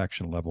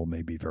satisfaction level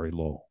may be very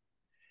low.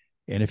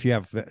 And if you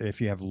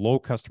have low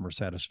customer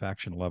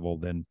satisfaction level,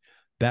 then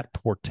that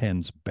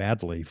portends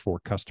badly for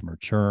customer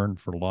churn,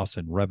 for loss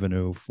in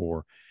revenue,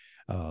 for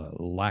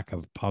lack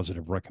of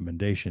positive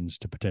recommendations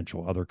to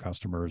potential other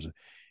customers.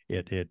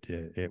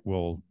 It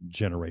will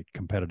generate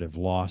competitive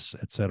loss,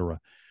 et cetera.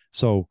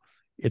 So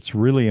it's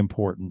really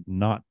important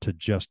not to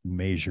just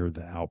measure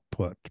the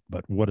output,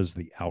 but what is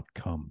the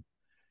outcome?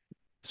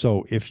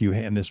 So if you,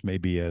 and this may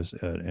be as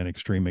an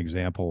extreme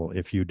example,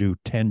 if you do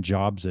 10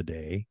 jobs a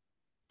day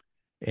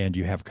and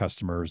you have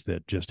customers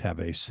that just have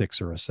a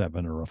 6 or a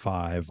 7 or a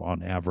 5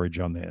 on average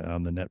on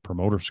the net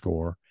promoter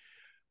score,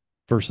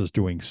 versus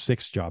doing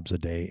 6 jobs a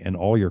day and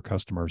all your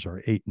customers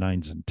are 8,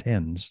 9s, and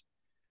 10s,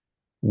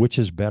 which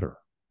is better?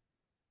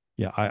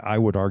 Yeah, I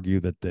would argue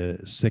that the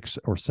 6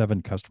 or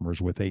 7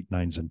 customers with 8,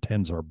 9s, and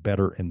 10s are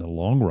better in the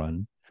long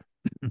run.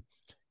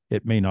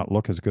 It may not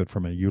look as good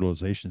from a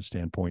utilization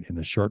standpoint in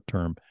the short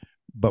term,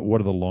 but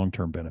what are the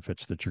long-term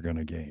benefits that you're going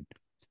to gain?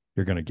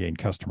 You're going to gain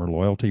customer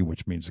loyalty,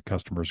 which means the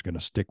customer is going to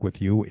stick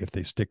with you. If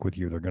they stick with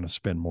you, they're going to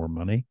spend more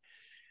money.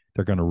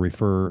 They're going to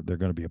refer, they're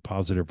going to be a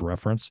positive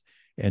reference,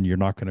 and you're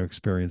not going to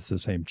experience the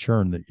same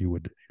churn that you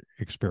would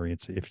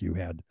experience if you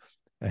had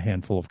a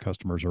handful of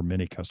customers or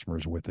many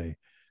customers with a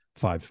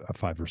five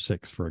or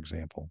 6, for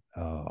example,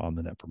 on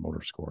the Net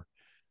Promoter Score.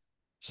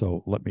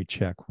 So let me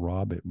check,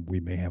 Rob. We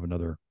may have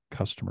another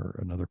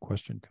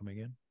question coming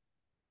in.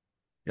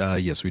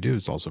 Yes, we do.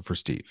 It's also for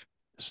Steve.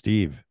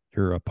 Steve,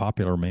 you're a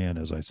popular man,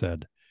 as I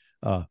said.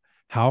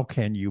 How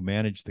can you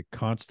manage the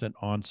constant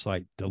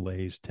on-site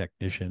delays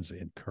technicians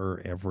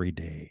incur every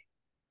day?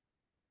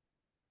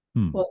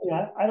 Well,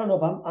 I don't know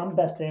if I'm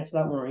best to answer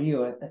that one or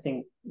you. I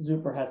think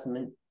Zuper has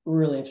some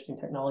really interesting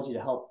technology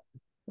to help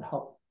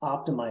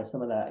optimize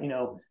some of that.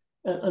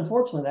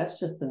 Unfortunately, that's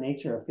just the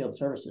nature of field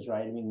services,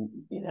 right? I mean,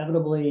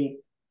 inevitably,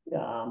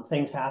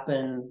 things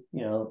happen.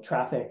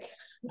 Traffic,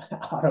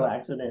 auto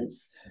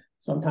accidents.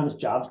 Sometimes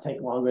jobs take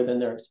longer than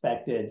they're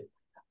expected.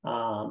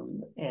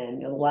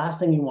 And the last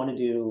thing you want to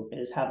do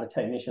is have a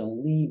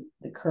technician leave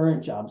the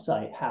current job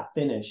site half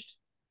finished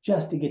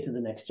just to get to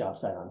the next job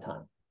site on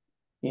time.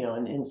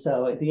 And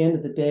so at the end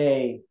of the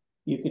day,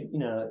 you could,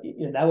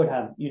 you'd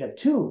have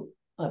 2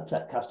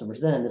 upset customers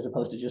then, as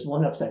opposed to just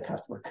 1 upset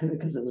customer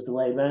because it was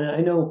delayed. But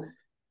I know,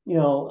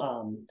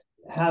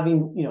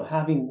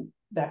 having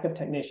backup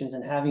technicians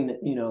and having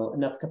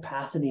enough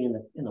capacity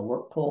in the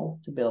work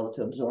pool to be able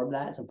to absorb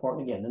that is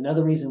important. Again,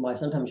 another reason why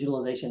sometimes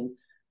utilization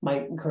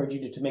might encourage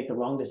you to make the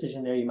wrong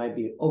decision there. You might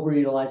be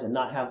overutilized and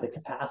not have the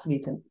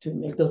capacity to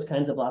make those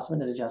kinds of last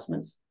minute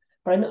adjustments.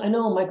 But I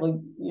know,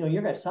 Michael,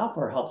 your guys'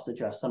 software helps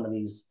address some of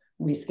these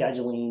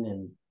rescheduling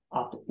and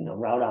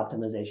route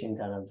optimization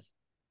kind of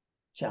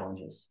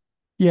challenges.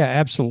 Yeah,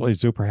 absolutely.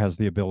 Zuper has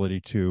the ability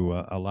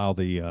to allow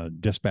the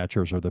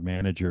dispatchers or the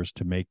managers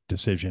to make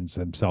decisions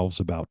themselves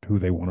about who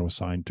they want to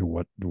assign to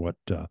what work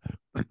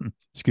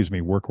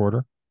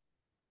order.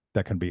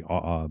 That can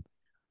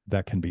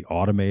be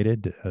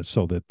automated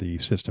so that the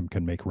system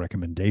can make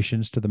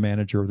recommendations to the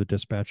manager or the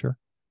dispatcher,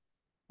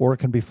 or it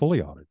can be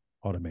fully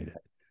automated,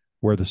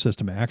 where the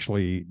system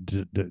actually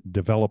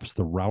develops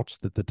the routes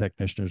that the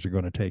technicians are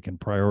going to take and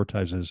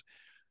prioritizes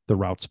the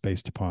routes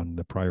based upon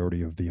the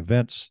priority of the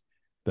events,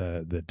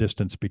 the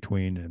distance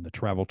between, and the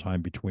travel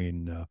time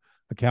between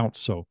accounts.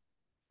 So,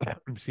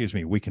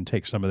 we can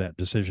take some of that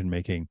decision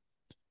making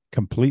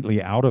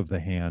completely out of the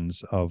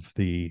hands of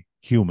the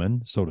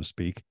human, so to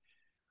speak,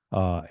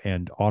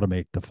 and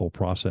automate the full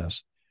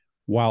process,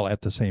 while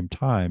at the same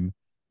time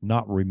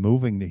not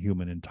removing the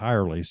human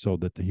entirely, so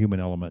that the human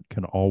element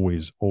can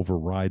always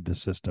override the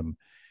system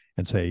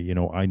and say,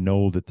 I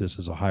know that this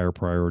is a higher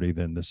priority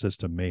than the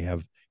system may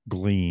have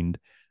gleaned,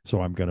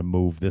 so I'm going to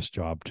move this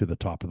job to the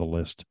top of the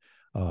list,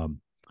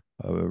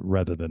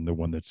 rather than the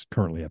one that's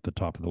currently at the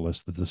top of the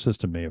list that the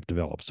system may have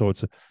developed. So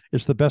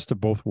it's the best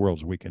of both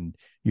worlds. We can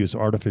use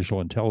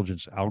artificial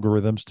intelligence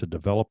algorithms to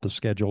develop the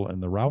schedule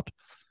and the route,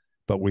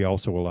 but we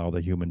also allow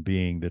the human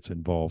being that's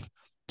involved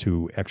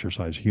to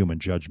exercise human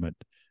judgment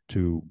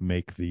to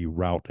make the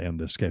route and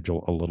the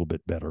schedule a little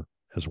bit better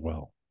as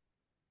well.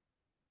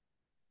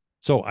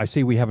 So I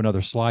see we have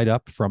another slide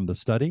up from the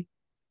study.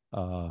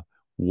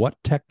 What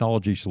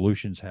technology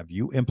solutions have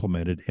you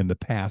implemented in the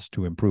past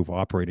to improve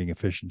operating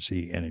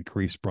efficiency and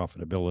increase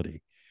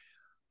profitability?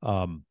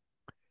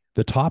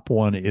 The top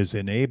one is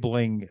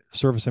enabling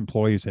service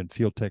employees and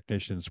field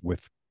technicians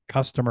with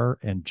customer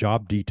and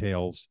job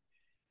details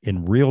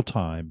in real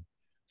time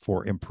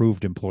for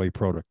improved employee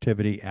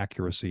productivity,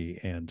 accuracy,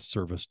 and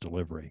service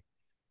delivery.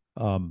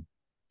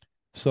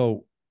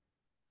 So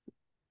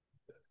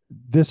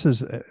this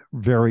is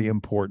very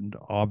important,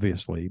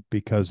 obviously,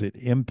 because it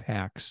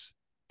impacts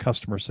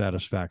customer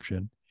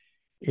satisfaction.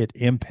 It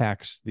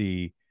impacts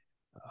the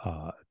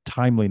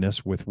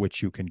timeliness with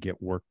which you can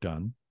get work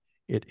done.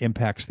 It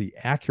impacts the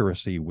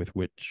accuracy with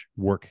which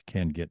work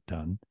can get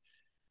done.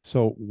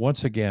 So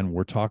once again,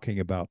 we're talking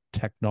about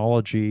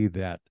technology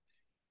that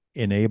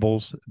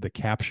enables the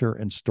capture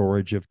and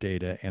storage of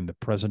data and the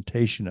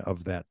presentation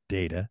of that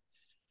data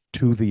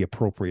to the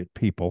appropriate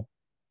people,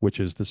 which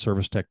is the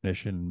service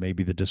technician,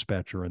 maybe the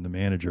dispatcher and the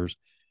managers,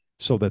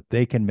 so that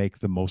they can make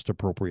the most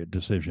appropriate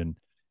decision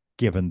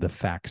given the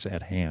facts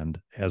at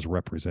hand as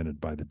represented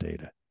by the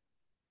data.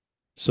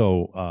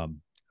 So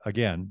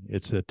again,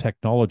 it's a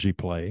technology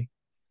play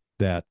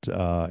that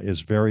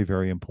is very,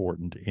 very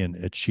important in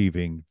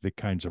achieving the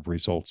kinds of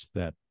results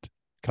that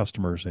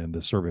customers and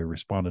the survey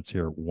respondents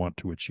here want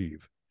to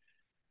achieve.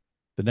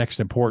 The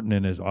next important,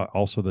 and is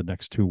also the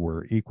next 2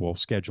 were equal: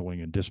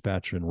 scheduling and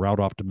dispatch and route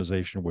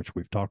optimization, which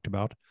we've talked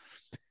about,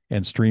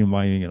 and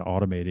streamlining and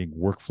automating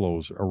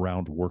workflows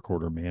around work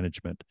order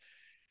management.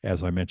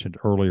 As I mentioned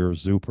earlier,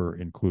 Zuper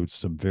includes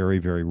some very,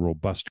 very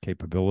robust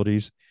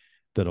capabilities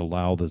that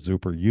allow the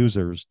Zuper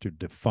users to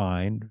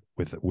define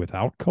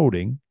without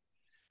coding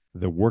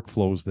the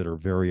workflows that are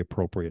very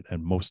appropriate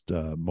and most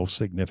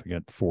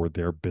significant for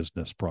their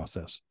business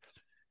process.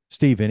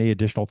 Steve, any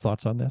additional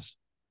thoughts on this?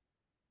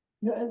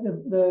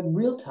 The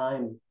real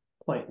time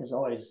point is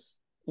always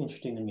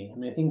interesting to me. I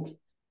mean, I think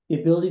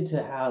the ability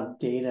to have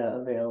data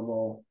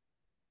available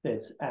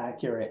that's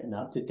accurate and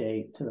up to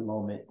date to the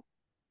moment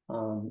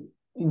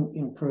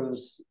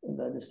improves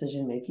the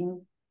decision making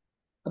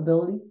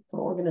ability for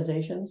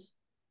organizations.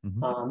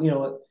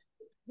 Mm-hmm.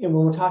 When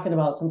we're talking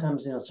about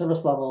sometimes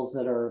service levels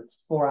that are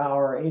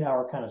 4-hour,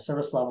 8-hour kind of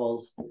service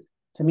levels,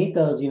 to meet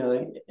those,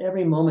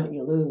 every moment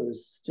you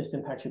lose just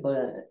impacts your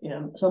ability.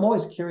 So I'm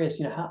always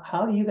curious,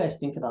 how do you guys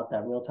think about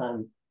that real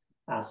time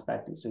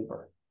aspect at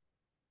Zuper?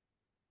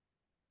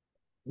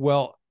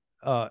 Well,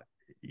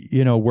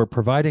 we're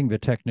providing the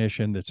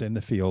technician that's in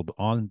the field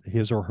on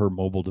his or her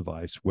mobile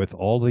device with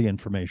all the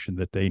information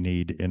that they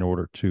need in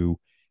order to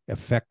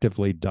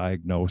effectively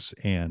diagnose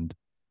and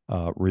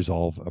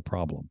resolve a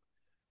problem.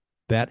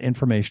 That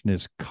information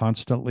is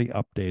constantly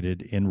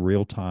updated in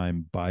real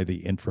time by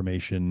the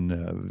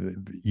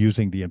information,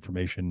 using the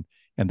information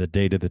and the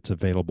data that's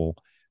available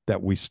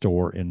that we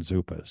store in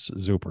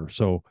Zuper.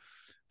 So,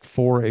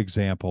 for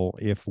example,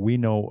 if we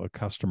know a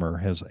customer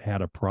has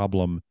had a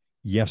problem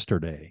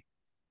yesterday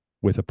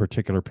with a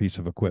particular piece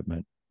of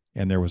equipment,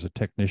 and there was a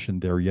technician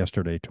there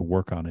yesterday to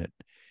work on it,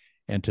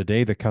 and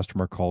today the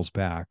customer calls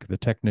back, the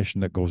technician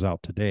that goes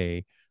out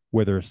today,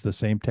 whether it's the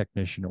same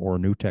technician or a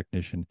new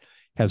technician,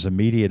 has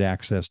immediate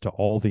access to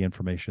all the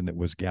information that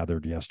was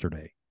gathered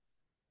yesterday.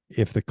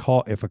 If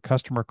a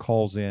customer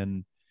calls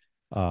in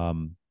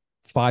 5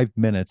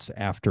 minutes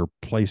after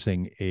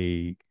placing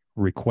a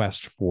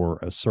request for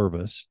a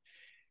service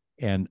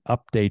and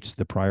updates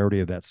the priority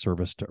of that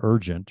service to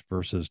urgent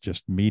versus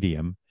just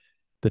medium,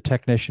 the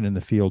technician in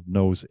the field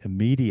knows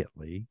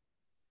immediately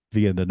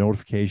via the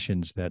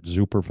notifications that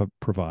Zuper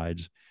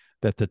provides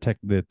that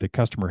the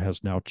customer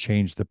has now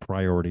changed the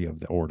priority of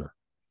the order.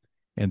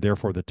 And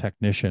therefore, the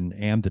technician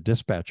and the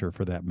dispatcher,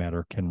 for that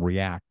matter, can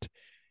react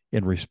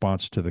in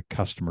response to the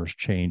customer's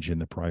change in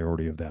the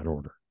priority of that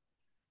order.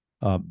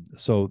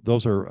 So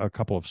those are a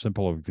couple of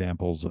simple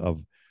examples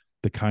of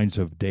the kinds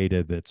of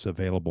data that's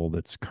available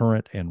that's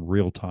current and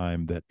real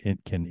time that it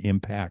can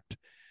impact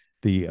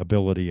the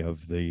ability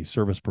of the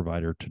service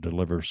provider to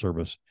deliver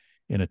service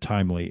in a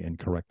timely and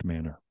correct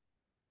manner.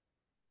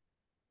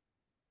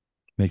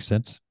 Make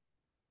sense?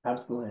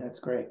 Absolutely. That's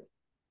great.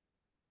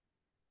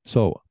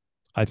 So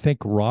I think,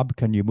 Rob,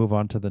 can you move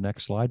on to the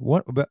next slide?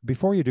 But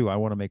before you do, I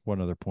want to make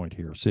one other point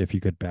here. See if you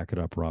could back it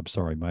up, Rob.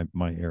 Sorry,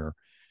 my error.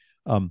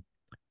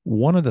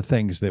 One of the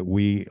things that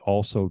we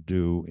also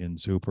do in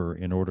Zuper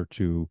in order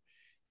to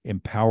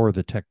empower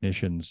the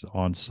technicians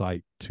on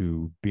site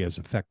to be as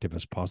effective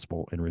as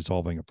possible in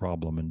resolving a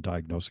problem and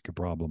diagnosing a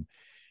problem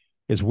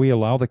is we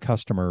allow the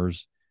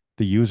customers,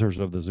 the users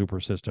of the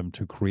Zuper system,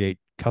 to create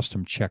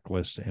custom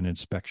checklists and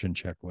inspection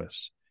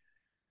checklists.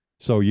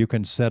 So you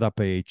can set up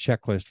a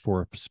checklist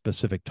for a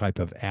specific type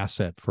of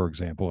asset, for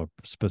example,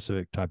 a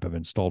specific type of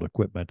installed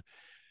equipment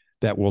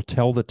that will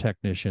tell the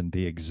technician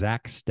the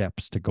exact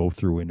steps to go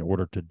through in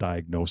order to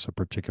diagnose a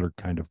particular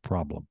kind of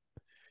problem.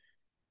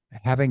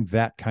 Having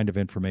that kind of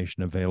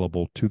information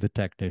available to the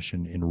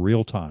technician in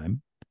real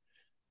time,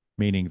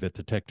 meaning that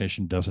the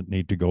technician doesn't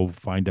need to go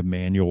find a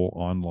manual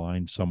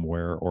online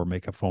somewhere or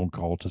make a phone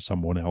call to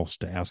someone else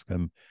to ask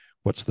them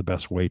what's the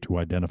best way to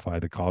identify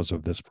the cause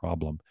of this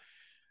problem.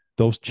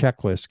 Those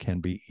checklists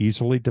can be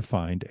easily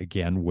defined,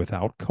 again,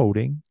 without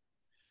coding,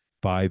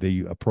 by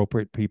the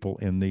appropriate people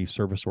in the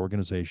service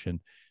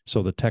organization.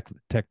 So the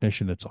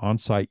technician that's on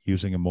site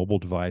using a mobile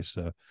device,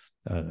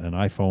 an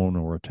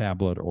iPhone or a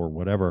tablet or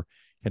whatever,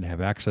 can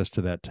have access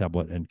to that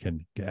tablet and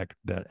can get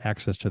that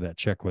access to that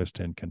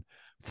checklist and can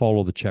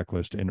follow the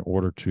checklist in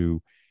order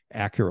to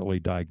accurately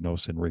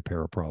diagnose and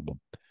repair a problem.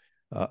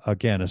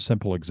 Again, a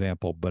simple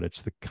example, but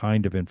it's the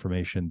kind of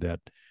information that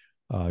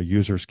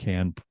users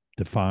can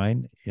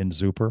define in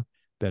Zuper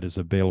that is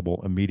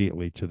available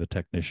immediately to the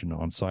technician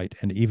on site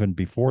and even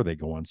before they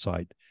go on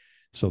site,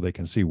 so they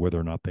can see whether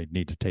or not they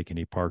need to take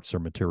any parts or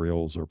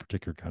materials or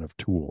particular kind of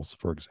tools,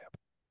 for example.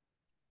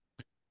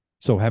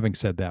 So having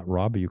said that,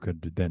 Rob, you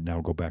could then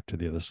now go back to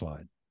the other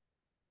slide.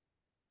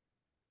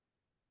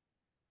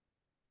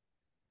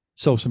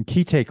 So some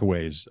key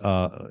takeaways.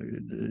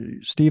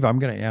 Steve, I'm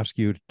going to ask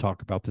you to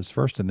talk about this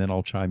first, and then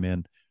I'll chime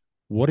in.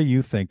 What do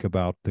you think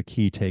about the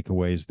key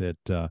takeaways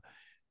that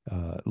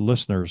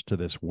listeners to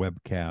this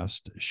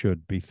webcast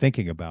should be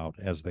thinking about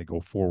as they go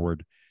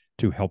forward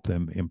to help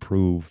them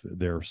improve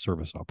their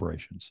service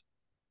operations?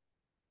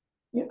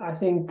 Yeah, I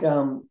think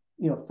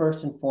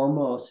first and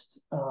foremost,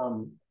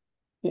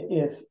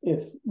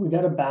 if we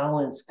got to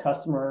balance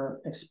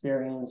customer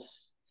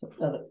experience,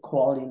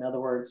 quality, in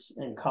other words,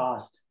 and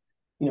cost,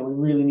 we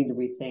really need to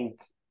rethink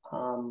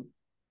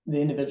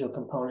the individual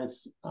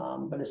components,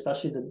 but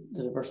especially the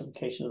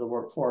diversification of the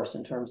workforce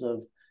in terms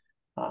of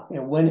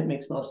when it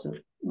makes most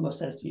most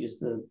sense to use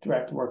the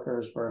direct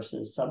workers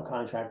versus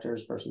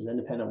subcontractors versus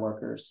independent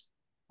workers.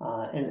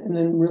 And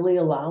then really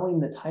allowing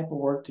the type of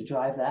work to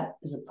drive that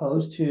as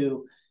opposed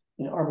to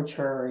an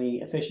arbitrary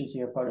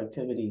efficiency or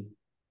productivity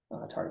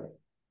target.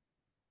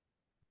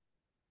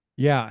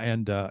 Yeah,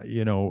 and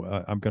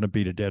I'm going to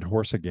beat a dead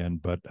horse again,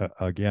 but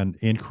again,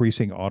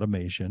 increasing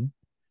automation,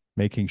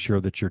 making sure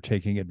that you're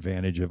taking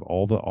advantage of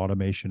all the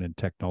automation and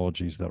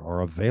technologies that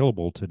are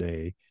available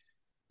today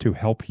to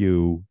help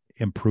you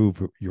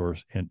improve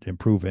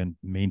and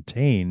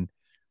maintain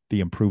the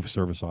improved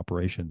service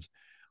operations.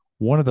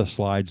 One of the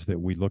slides that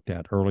we looked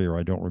at earlier,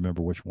 I don't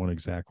remember which one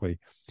exactly,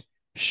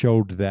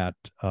 showed that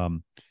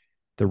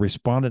the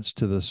respondents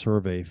to the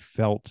survey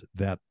felt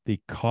that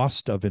the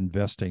cost of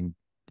investing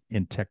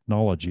in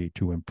technology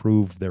to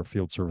improve their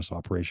field service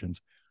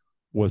operations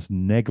was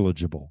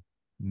negligible,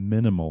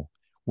 minimal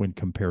when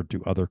compared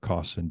to other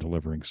costs in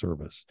delivering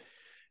service.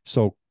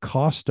 So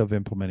cost of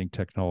implementing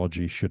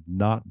technology should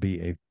not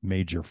be a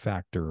major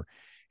factor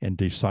in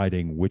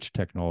deciding which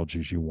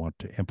technologies you want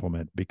to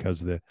implement, because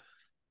the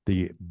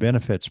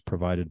benefits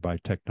provided by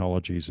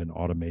technologies and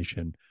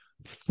automation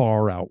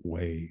far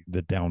outweigh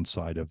the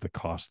downside of the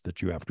cost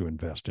that you have to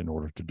invest in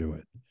order to do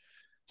it.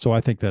 So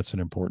I think that's an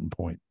important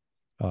point.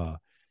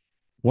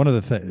 One of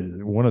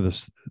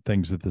the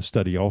things that the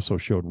study also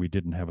showed, we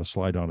didn't have a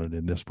slide on it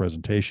in this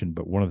presentation,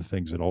 but one of the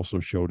things it also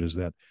showed is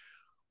that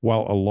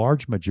while a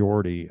large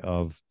majority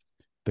of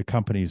the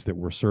companies that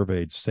were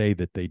surveyed say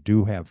that they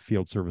do have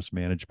field service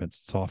management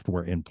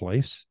software in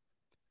place,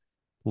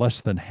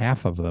 less than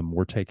half of them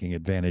were taking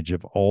advantage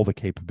of all the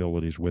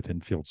capabilities within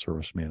field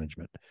service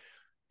management.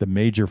 The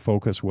major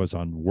focus was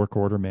on work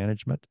order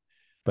management,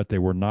 but they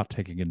were not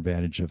taking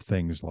advantage of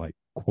things like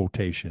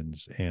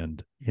quotations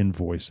and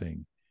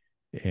invoicing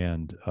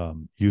and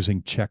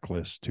using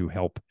checklists to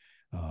help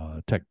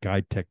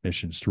guide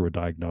technicians through a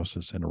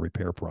diagnosis and a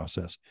repair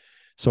process.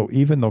 So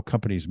even though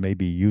companies may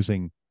be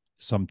using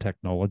some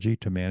technology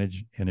to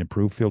manage and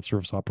improve field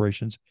service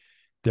operations,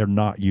 they're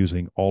not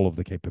using all of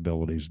the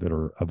capabilities that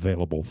are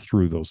available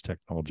through those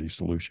technology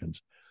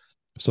solutions.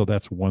 So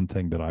that's one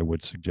thing that I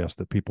would suggest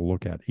that people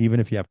look at. Even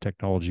if you have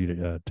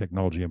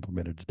technology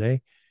implemented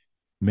today,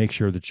 make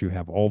sure that you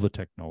have all the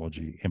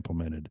technology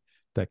implemented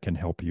that can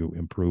help you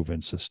improve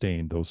and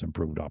sustain those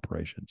improved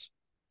operations.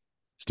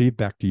 Steve,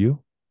 back to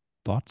you.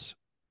 Thoughts?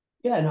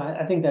 Yeah, no,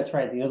 I think that's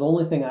right. The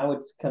only thing I would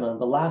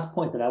the last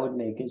point that I would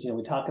make is,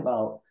 we talk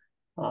about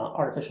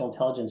artificial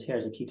intelligence here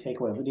as a key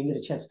takeaway. We didn't get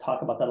a chance to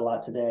talk about that a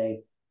lot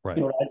today. Right.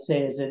 What I'd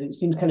say is that it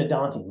seems kind of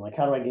daunting. Like,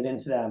 how do I get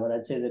into that? But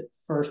I'd say that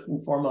first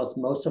and foremost,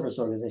 most service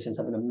organizations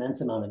have an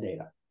immense amount of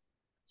data.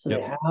 So they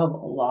have a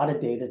lot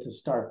of data to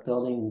start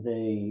building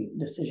the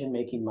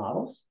decision-making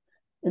models.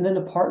 And then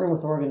to partner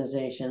with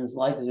organizations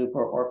like Zuper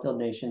or Field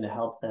Nation to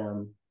help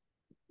them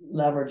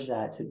leverage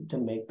that to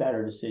make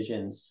better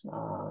decisions.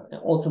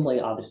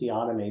 Ultimately, obviously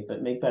automate,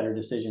 but make better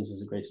decisions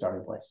is a great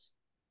starting place.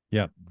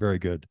 Yeah, very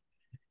good.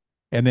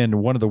 And then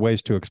one of the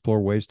ways to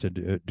explore ways to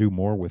do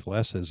more with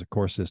less is, of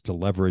course, is to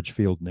leverage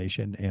Field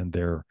Nation and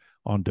their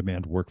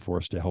on-demand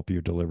workforce to help you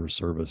deliver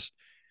service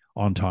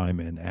on time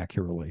and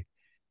accurately.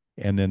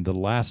 And then the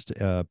last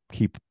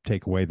key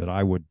takeaway that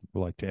I would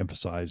like to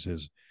emphasize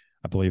is,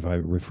 I believe I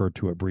referred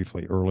to it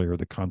briefly earlier,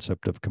 the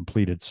concept of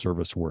completed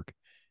service work.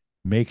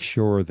 Make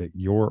sure that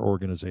your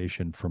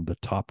organization from the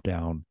top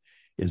down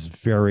is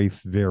very,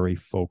 very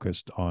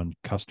focused on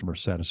customer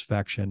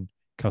satisfaction,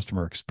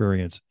 customer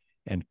experience,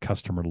 and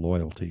customer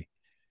loyalty.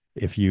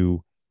 If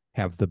you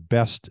have the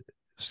best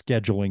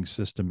scheduling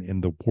system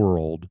in the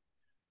world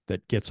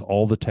that gets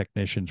all the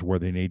technicians where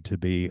they need to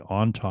be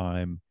on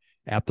time,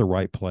 at the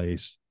right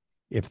place,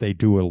 if they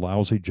do a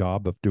lousy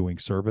job of doing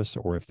service,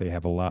 or if they're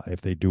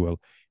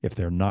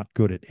not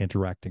good at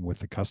interacting with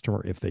the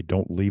customer, if they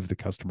don't leave the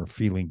customer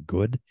feeling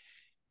good,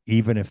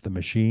 even if the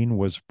machine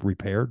was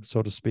repaired,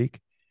 so to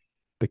speak,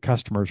 the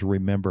customers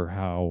remember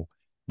how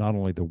not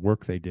only the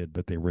work they did,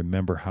 but they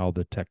remember how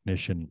the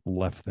technician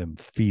left them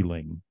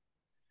feeling.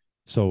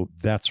 So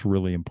that's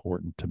really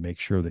important, to make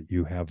sure that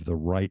you have the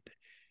right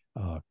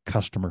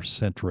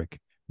customer-centric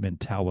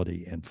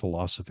mentality and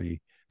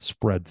philosophy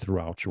spread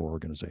throughout your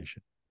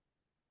organization.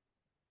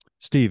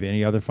 Steve,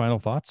 any other final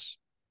thoughts?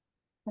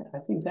 I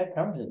think that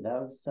covers it.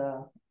 That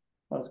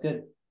was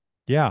good.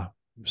 Yeah.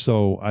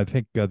 So I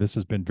think this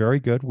has been very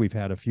good. We've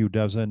had a few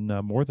dozen,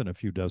 more than a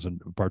few dozen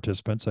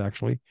participants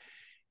actually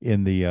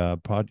in the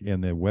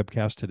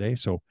webcast today.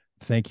 So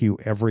thank you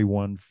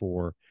everyone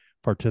for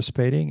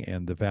participating,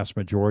 and the vast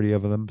majority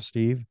of them,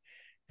 Steve,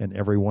 and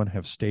everyone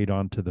have stayed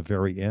on to the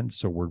very end.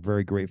 So we're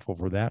very grateful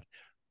for that.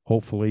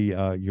 Hopefully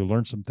you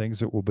learned some things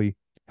that will be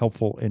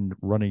helpful in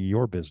running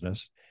your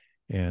business,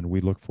 and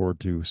we look forward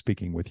to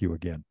speaking with you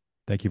again.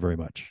 Thank you very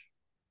much.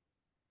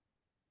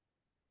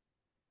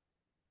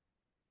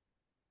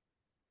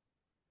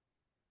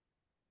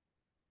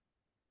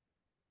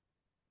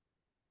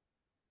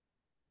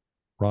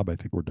 Rob, I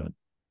think we're done.